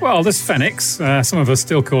we? Well, there's Phoenix. Some of us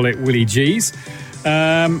still call it Willie G's.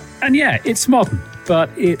 And yeah, it's modern, but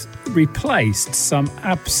it replaced some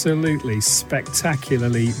absolutely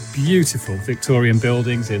spectacularly beautiful Victorian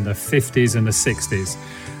buildings in the 50s and the 60s.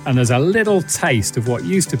 And there's a little taste of what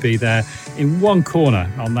used to be there in one corner,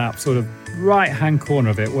 on that sort of right-hand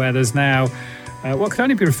corner of it, where there's now what can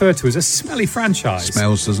only be referred to as a smelly franchise.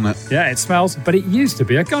 Smells, doesn't it? Yeah, it smells, but it used to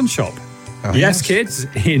be a gun shop. Oh, yes, kids,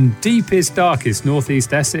 in deepest, darkest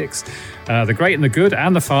northeast Essex, the great and the good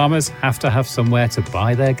and the farmers have to have somewhere to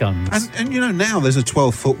buy their guns. And you know, now there's a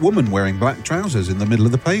 12-foot woman wearing black trousers in the middle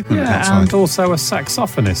of the pavement outside. And also a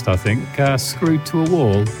saxophonist, I think, screwed to a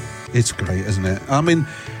wall. It's great, isn't it? I mean,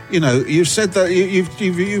 you know, you said that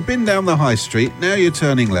you've been down the high street, now you're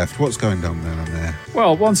turning left. What's going on down there?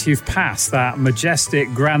 Well, once you've passed that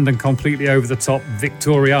majestic, grand and completely over-the-top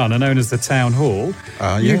Victoriana known as the Town Hall,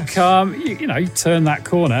 you turn that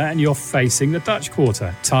corner and you're facing the Dutch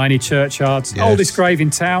Quarter. Tiny churchyards, oldest grave in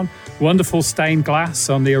town, wonderful stained glass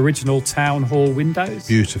on the original Town Hall windows.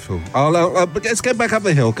 Beautiful. But let's get back up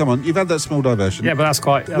the hill. Come on, you've had that small diversion. Yeah, but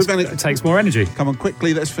it takes more energy. Come on,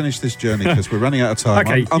 quickly, let's finish this journey because we're running out of time.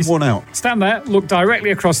 Okay, I'm worn out. Stand there, look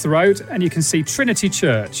directly across the road, and you can see Trinity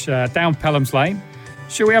Church down Pelham's Lane.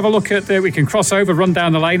 Shall we have a look at we can cross over, run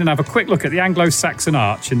down the lane and have a quick look at the Anglo-Saxon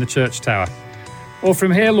arch in the church tower. Or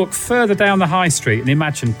from here, look further down the high street and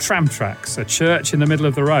imagine tram tracks, a church in the middle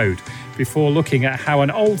of the road, before looking at how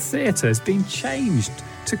an old theatre has been changed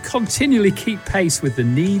to continually keep pace with the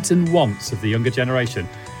needs and wants of the younger generation.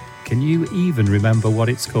 Can you even remember what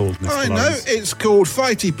it's called, Mr. I know, Lawrence? it's called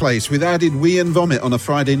Fighty Place with added wee and vomit on a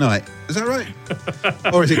Friday night. Is that right?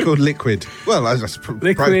 Or is it called Liquid? Well, that's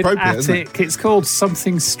Liquid appropriate, isn't it? Attic. It's called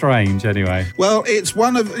something strange, anyway. Well, it's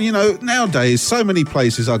one of, nowadays so many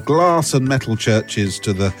places are glass and metal churches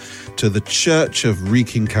to the church of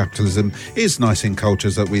reeking capitalism. It's nice in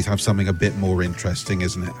cultures that we have something a bit more interesting,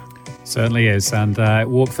 isn't it? Certainly is. And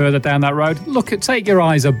walk further down that road, take your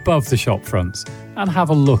eyes above the shop fronts and have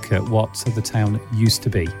a look at what the town used to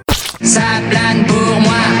be. Ça plane pour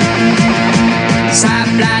moi. Ça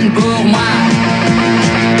plane pour moi.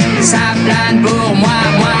 Ça plane pour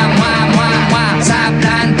moi, moi. Ça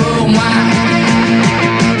plane pour moi.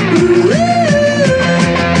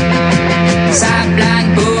 Ça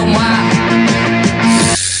plane pour moi.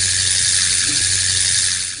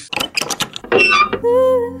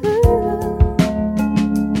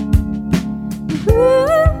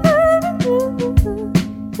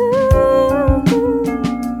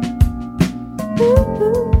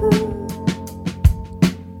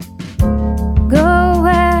 Go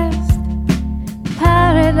west,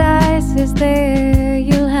 paradise is there.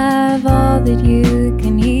 You'll have all that you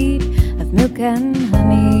can eat of milk and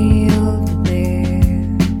honey over there.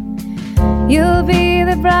 You'll be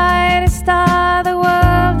the brightest star the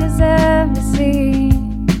world has ever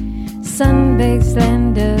seen. Sun-baked,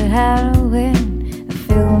 slender heroine, a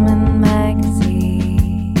film and magazine.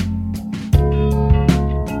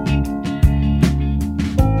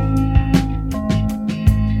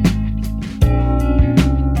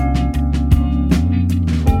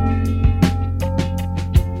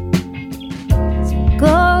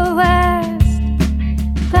 Go west,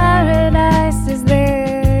 paradise is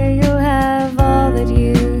there. You'll have all that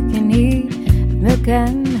you can eat of milk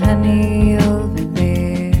and honey over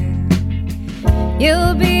there.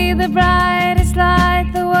 You'll be the brightest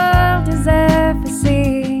light the world has ever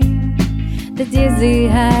seen. The dizzy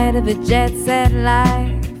height of a jet set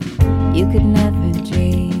life you could never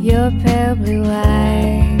dream. Your pale blue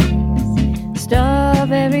eyes,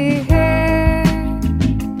 strawberry hair,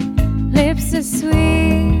 lips are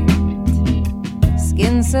sweet,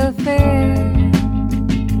 skin so fair,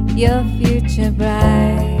 your future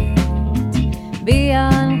bright,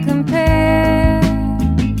 beyond compare.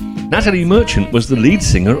 Natalie Merchant was the lead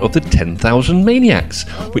singer of the 10,000 Maniacs,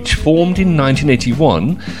 which formed in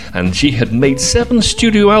 1981, and she had made 7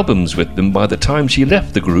 studio albums with them by the time she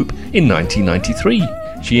left the group in 1993.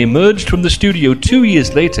 She emerged from the studio 2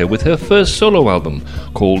 years later with her first solo album,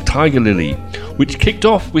 called Tiger Lily, which kicked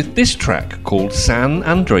off with this track called San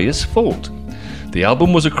Andreas Fault. The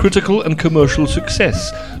album was a critical and commercial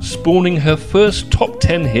success, spawning her first top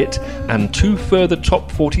 10 hit and 2 further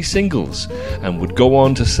top 40 singles, and would go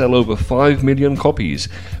on to sell over 5 million copies,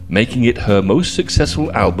 making it her most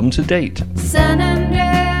successful album to date. San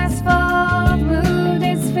Andreas Fault moved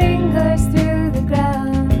its fingers through the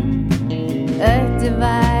ground. Earth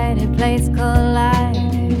divided, place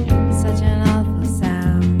collided, such an awful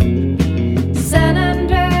sound. San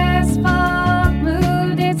Andreas Fault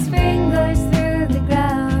moved its fingers through the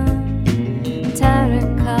ground.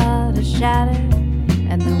 Terracotta shattered,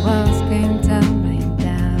 and the walls came tumbling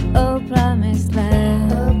down. Oh, promised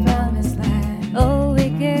land, oh,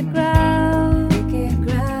 wicked ground,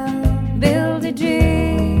 build a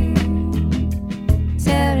dream,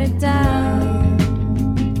 tear it down.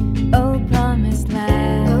 Oh, promised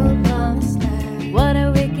land, what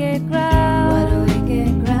a wicked ground,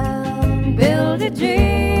 build a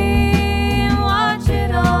dream, watch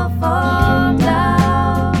it all fall down.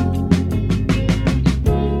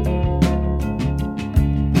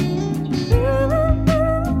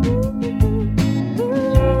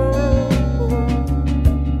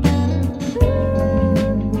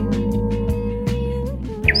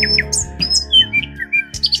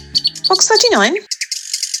 Box 39?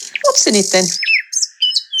 What's in it then?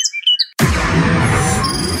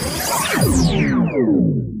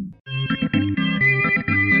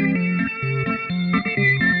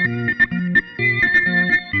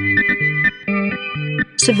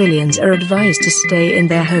 Civilians are advised to stay in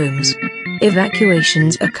their homes.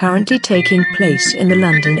 Evacuations are currently taking place in the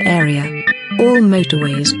London area. All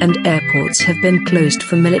motorways and airports have been closed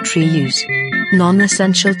for military use.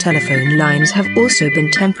 Non-essential telephone lines have also been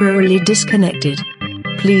temporarily disconnected.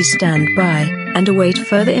 Please stand by and await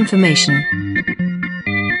further information.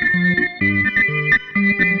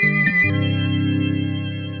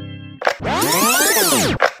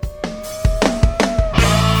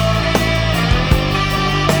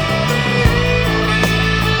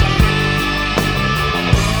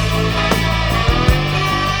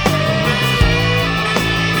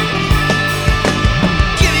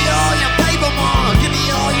 Give me all your paper, Mom. Give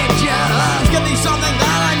me all your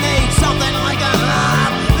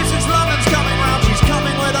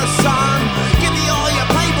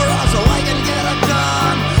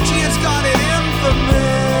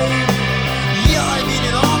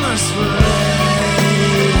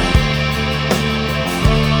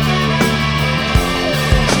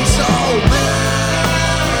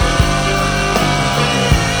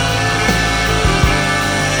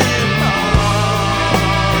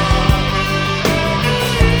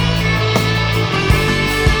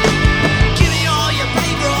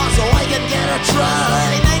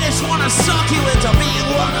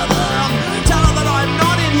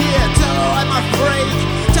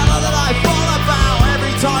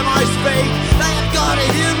got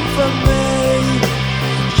it in for me.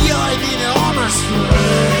 You're being honest.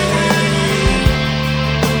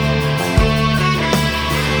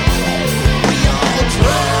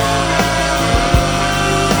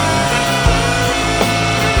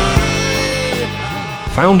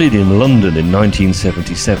 Founded in London in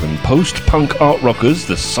 1977, post-punk art rockers,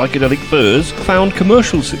 the Psychedelic Furs, found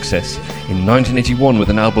commercial success in 1981 with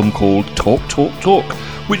an album called Talk Talk Talk,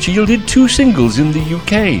 which yielded 2 singles in the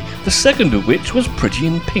UK, the second of which was Pretty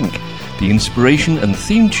in Pink, the inspiration and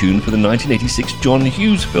theme tune for the 1986 John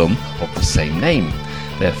Hughes film of the same name.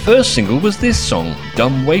 Their first single was this song,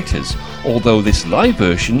 Dumb Waiters, although this live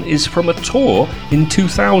version is from a tour in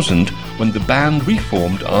 2000 when the band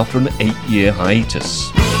reformed after an 8-year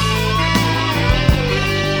hiatus.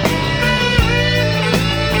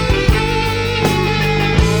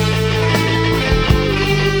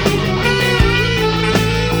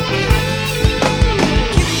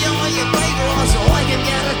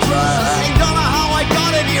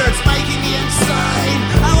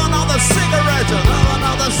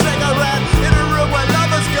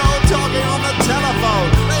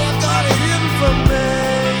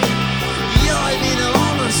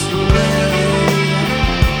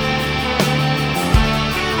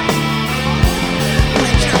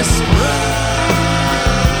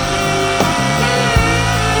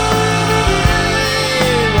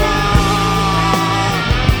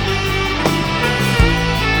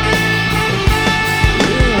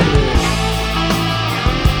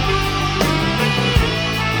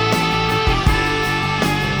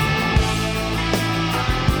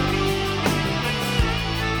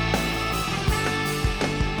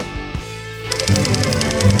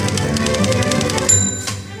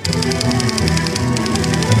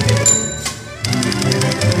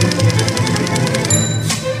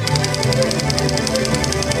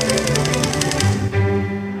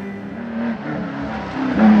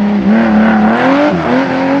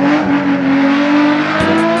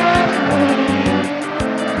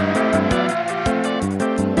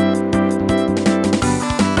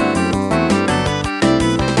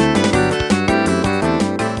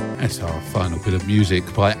 Music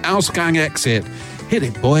by Ausgang Exit. Hit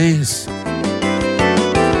it, boys.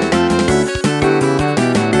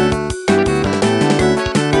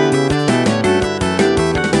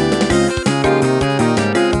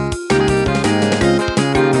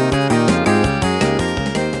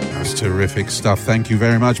 That's terrific stuff. Thank you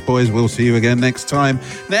very much, boys. We'll see you again next time.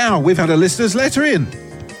 Now, we've had a listener's letter in.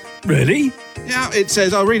 Really? Yeah, it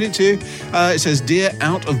says, I'll read it to you. It says, Dear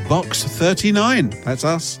Out of Box 39. That's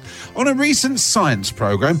us. On a recent science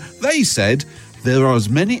programme, they said, there are as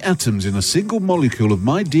many atoms in a single molecule of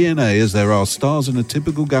my DNA as there are stars in a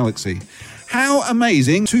typical galaxy. How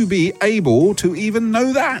amazing to be able to even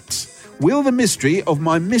know that. Will the mystery of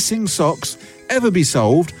my missing socks ever be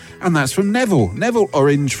solved? And that's from Neville. Neville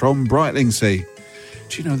Orange from Brightlingsea.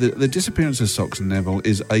 Do you know that the disappearance of socks, Neville,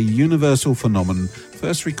 is a universal phenomenon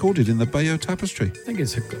first recorded in the Bayeux Tapestry? I think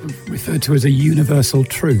it's referred to as a universal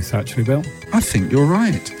truth, actually, Bill. I think you're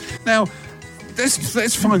right. Now,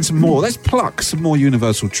 let's find some more. Let's pluck some more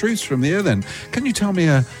universal truths from here, then. Can you tell me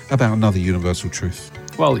about another universal truth?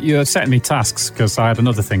 Well, you're setting me tasks because I had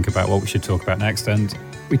another think about what we should talk about next, and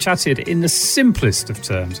we chatted in the simplest of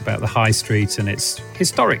terms about the High Street and its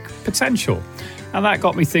historic potential. And that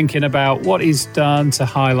got me thinking about what is done to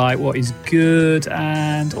highlight what is good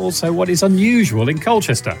and also what is unusual in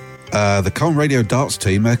Colchester. The Colne Radio darts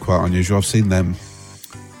team, they're quite unusual. I've seen them.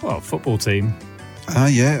 Well, football team.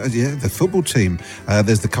 Yeah, the football team.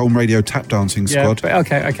 There's the Colne Radio tap dancing squad. Yeah,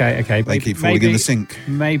 okay. They keep falling in the sink.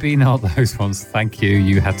 Maybe not those ones. Thank you.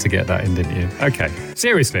 You had to get that in, didn't you? Okay.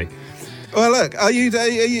 Seriously. Well, look, are you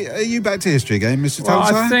back to history again, Mr.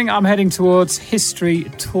 Tolstoy? Well, I think I'm heading towards history,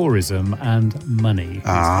 tourism and money.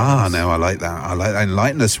 Now I like that.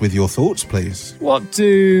 Enlighten us with your thoughts, please. What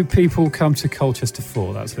do people come to Colchester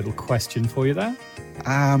for? That's a little question for you there.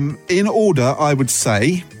 In order, I would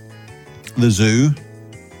say the zoo,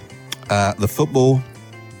 the football,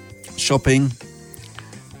 shopping,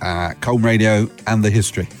 Colne Radio and the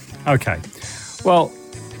history. Okay. Well,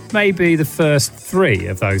 maybe the first 3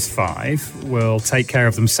 of those 5 will take care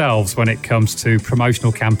of themselves when it comes to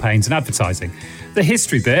promotional campaigns and advertising. The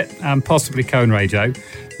history bit and possibly Colne Radio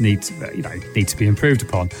need to be improved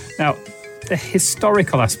upon. Now, the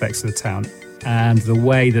historical aspects of the town and the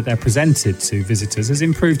way that they're presented to visitors has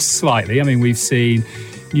improved slightly. I mean, we've seen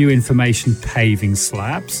new information paving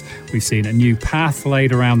slabs. We've seen a new path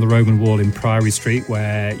laid around the Roman wall in Priory Street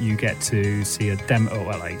where you get to see a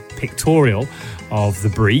pictorial of the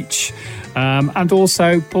breach, and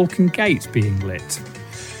also Balkan Gate being lit.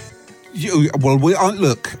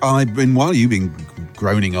 Look, while you've been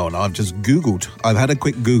groaning on. I've just Googled. I've had a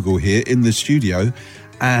quick Google here in the studio,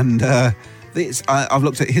 and I've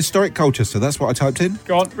looked at historic Colchester. That's what I typed in.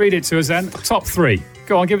 Go on, read it to us then. Top 3.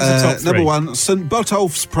 Go on, give us the top 3. Number 1, St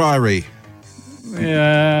Botolph's Priory.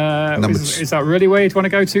 Yeah, is that really where you'd want to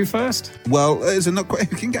go to first? Well, you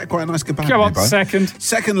can get quite a nice kebab. Go on, nearby. second.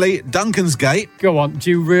 Secondly, Duncan's Gate. Go on, do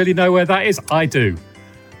you really know where that is? I do.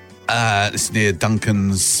 It's near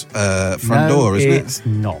Duncan's front door, isn't it? It's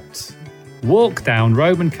not. Walk down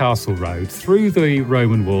Roman Castle Road, through the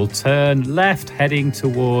Roman wall, turn left heading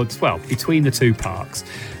towards, between the two parks.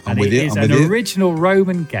 And it is an original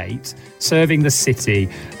Roman gate serving the city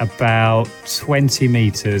about 20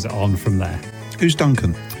 metres on from there. Who's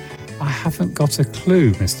Duncan? I haven't got a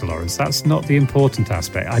clue, Mr. Lawrence. That's not the important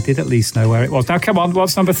aspect. I did at least know where it was. Now, come on,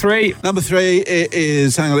 what's number 3? Number 3, it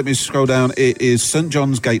is, hang on, let me scroll down. It is St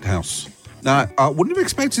John's Gatehouse. Now, I wouldn't have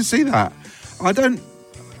expected to see that. I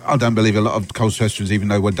don't believe a lot of Colchesterans even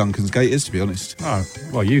know where Duncan's Gate is, to be honest. Oh,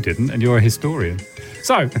 well, you didn't, and you're a historian.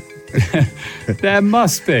 So,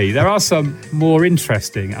 there are some more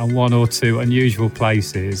interesting and one or two unusual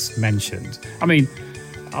places mentioned. I mean,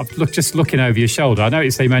 just looking over your shoulder, I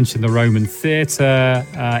noticed they mentioned the Roman Theatre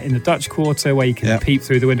in the Dutch Quarter, where you can peep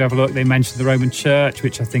through the window, have a look. They mentioned the Roman Church,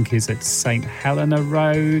 which I think is at St Helena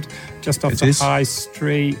Road, just off the High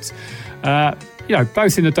Street.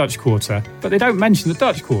 Both in the Dutch Quarter, but they don't mention the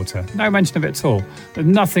Dutch Quarter. No mention of it at all. There's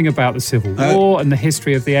nothing about the Civil War and the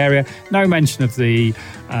history of the area. No mention of the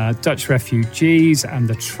Dutch refugees and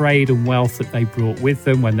the trade and wealth that they brought with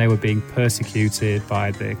them when they were being persecuted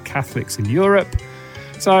by the Catholics in Europe.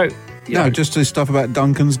 So, just the stuff about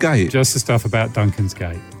Duncan's Gate. Just the stuff about Duncan's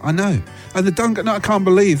Gate. I know. And I can't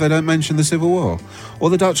believe they don't mention the Civil War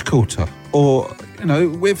or the Dutch Quarter or,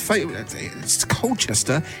 it's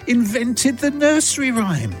Colchester invented the nursery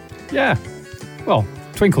rhyme. Yeah. Well,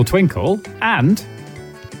 Twinkle Twinkle and...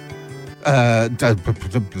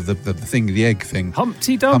 the thing, the egg thing.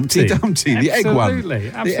 Humpty Dumpty. Humpty Dumpty, the egg one. Absolutely.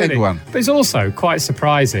 The egg one. But it's also quite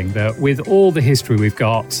surprising that with all the history we've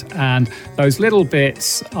got and those little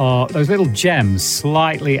bits, those little gems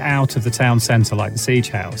slightly out of the town centre like the Siege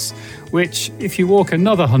House, which if you walk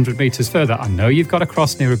another 100 metres further, I know you've got to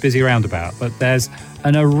cross near a busy roundabout, but there's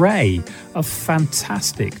an array of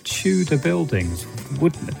fantastic Tudor buildings,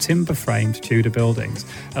 wooden, timber-framed Tudor buildings,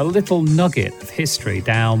 a little nugget of history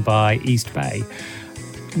down by East Bay.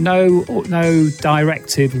 No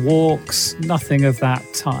directed walks, nothing of that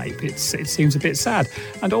type. It seems a bit sad.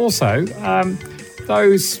 And also,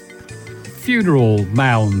 those funeral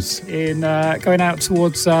mounds in going out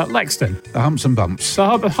towards Lexden. The Humps and Bumps.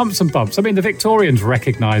 The Humps and Bumps. I mean, the Victorians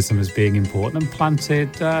recognised them as being important and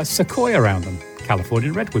planted sequoia around them.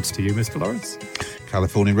 Californian redwoods to you, Mr. Lawrence.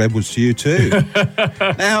 Californian redwoods to you too.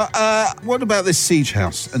 Now, what about this Siege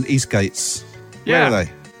House and East Gates? Where are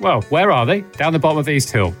they? Well, where are they? Down the bottom of East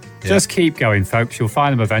Hill. Yeah. Just keep going, folks. You'll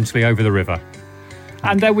find them eventually over the river.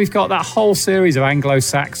 And then we've got that whole series of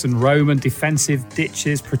Anglo-Saxon, Roman defensive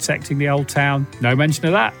ditches protecting the old town. No mention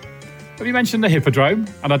of that. Have you mentioned the Hippodrome?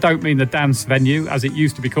 And I don't mean the dance venue, as it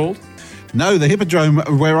used to be called. No, the Hippodrome,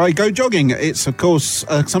 where I go jogging. It's, of course,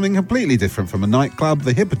 something completely different from a nightclub.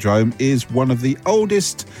 The Hippodrome is one of the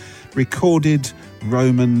oldest recorded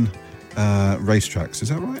Roman racetracks. Is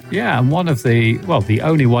that right? Yeah, and the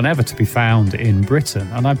only one ever to be found in Britain.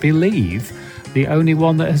 And I believe the only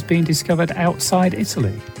one that has been discovered outside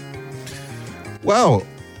Italy. Well,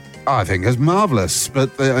 I think it's marvellous.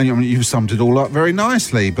 But you've summed it all up very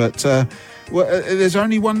nicely. But there's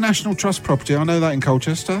only one National Trust property. I know that in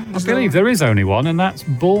Colchester. I believe there is only one, and that's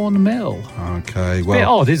Bourne Mill. Okay, well... It's a bit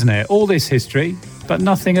odd, isn't it? All this history, but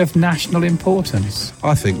nothing of national importance.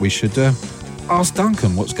 I think we should ask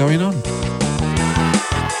Duncan what's going on.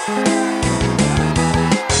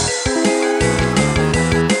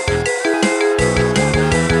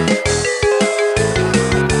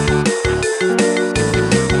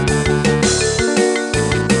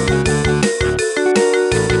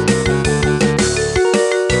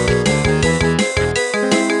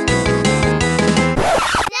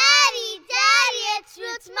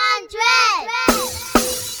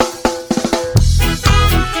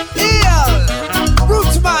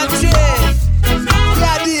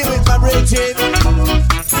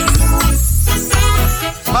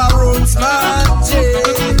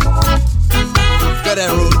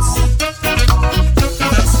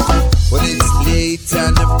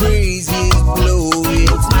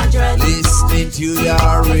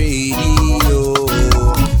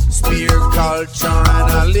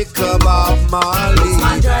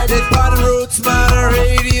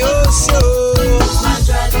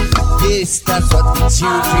 That's what the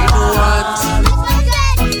children want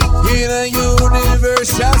in a universe.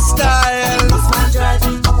 Scotia style.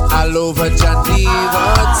 All over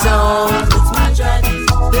Geneva town.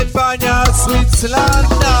 Dip on your Switzerland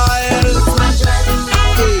Isle.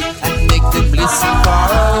 And make them listen for a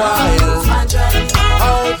while.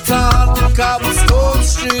 Out on the cobblestone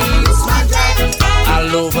streets.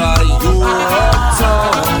 All over Europe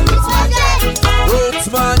town. Roots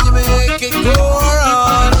man, you make it go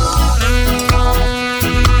on.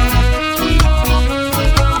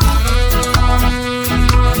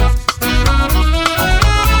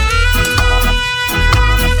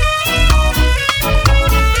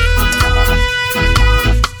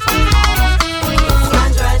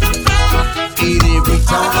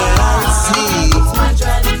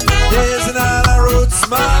 There's another Roots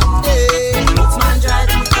Monday.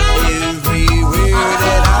 Everywhere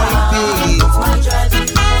that I be,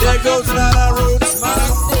 there goes another Roots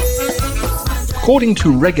Monday. According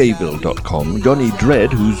to Reggaeville.com, Johnny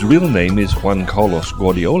Dredd, whose real name is Juan Carlos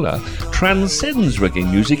Guardiola, transcends reggae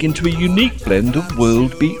music into a unique blend of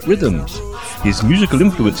world beat rhythms. His musical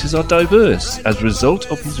influences are diverse as a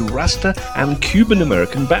result of his Rasta and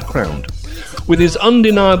Cuban-American background. With his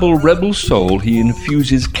undeniable rebel soul, he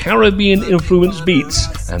infuses Caribbean-influenced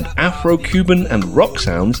beats and Afro-Cuban and rock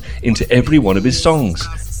sounds into every one of his songs.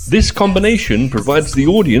 This combination provides the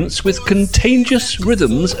audience with contagious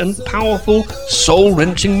rhythms and powerful,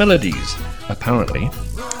 soul-wrenching melodies, apparently.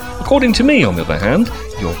 According to me, on the other hand,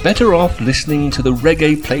 you're better off listening to the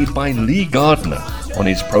reggae played by Lee Gardner on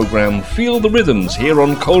his programme Feel the Rhythms here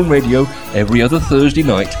on Colne Radio every other Thursday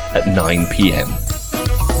night at 9 p.m.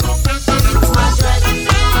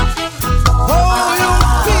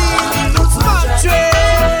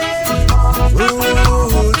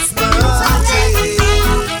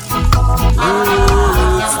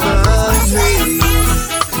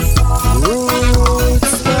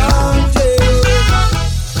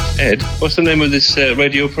 Ed, what's the name of this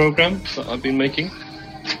radio programme that I've been making?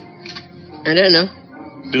 I don't know.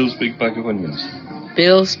 Bill's Big Bag of Onions.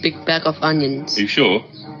 Bill's Big Bag of Onions. Are you sure?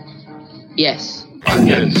 Yes.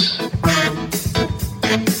 Onions.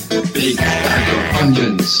 Big bag of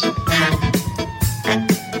onions.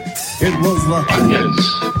 It was the onions.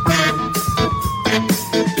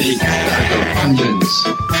 Big bag of onions.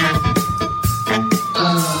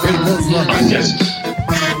 It was the onions.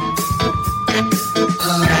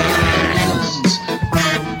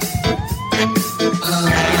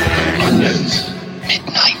 Onions.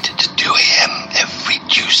 Midnight to 2 a.m. every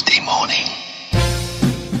Tuesday morning.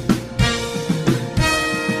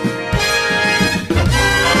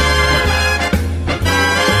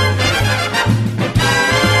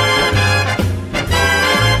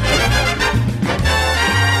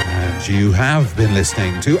 You have been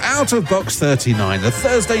listening to Out of Box 39, the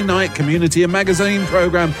Thursday night community and magazine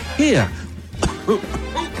programme here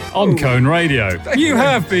on Colne Radio. You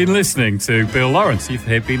have been listening to Bill Lawrence. You've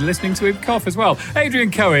been listening to him cough as well.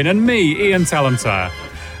 Adrian Cohen and me, Ian Talentire.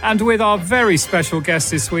 And with our very special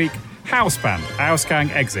guest this week, House Band,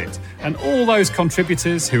 Ausgang Exit, and all those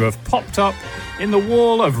contributors who have popped up in the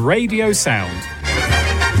wall of radio sound.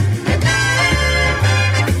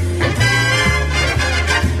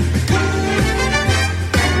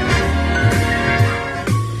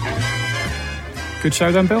 Good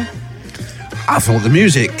show then, Bill? I thought the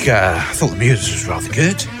music was rather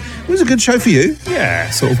good. It was a good show for you. Yeah,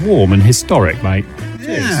 sort of warm and historic, mate.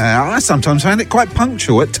 Yeah, I sometimes found it quite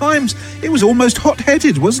punctual. At times, it was almost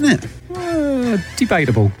hot-headed, wasn't it?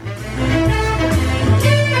 Debatable.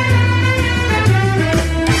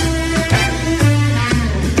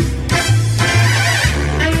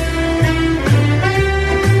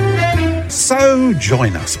 So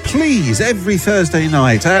join us, please, every Thursday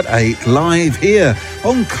night at 8, live here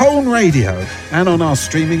on Colne Radio and on our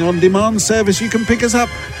streaming on-demand service. You can pick us up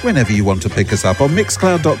whenever you want to pick us up on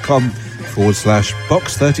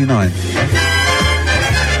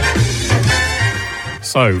mixcloud.com/box39.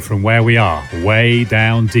 So, from where we are, way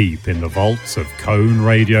down deep in the vaults of Colne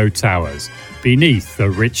Radio Towers, beneath the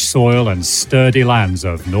rich soil and sturdy lands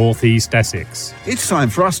of northeast Essex, it's time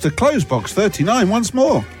for us to close Box 39 once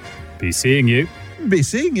more. Be seeing you. Be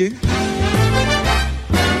seeing you.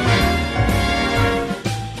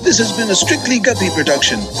 This has been a Strictly Guppy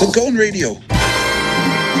production for Colne Radio.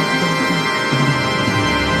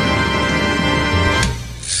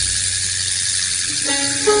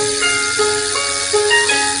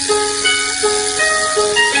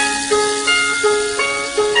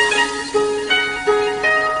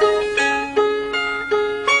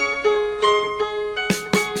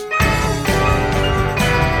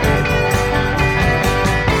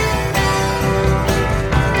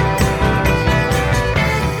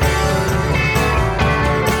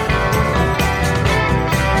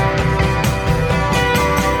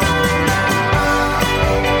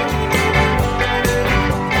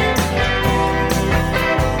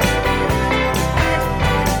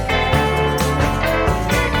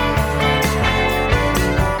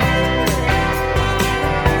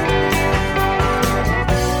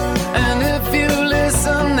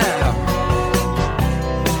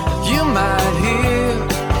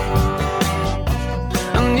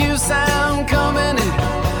 new sound coming in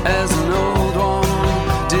as an old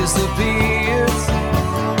one disappears.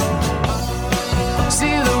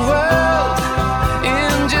 See the world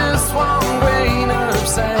in just one grain of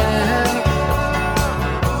sand.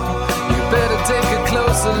 You better take a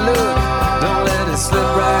closer look, don't let it slip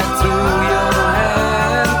right through your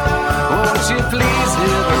hand. Won't you please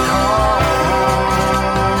hear the call?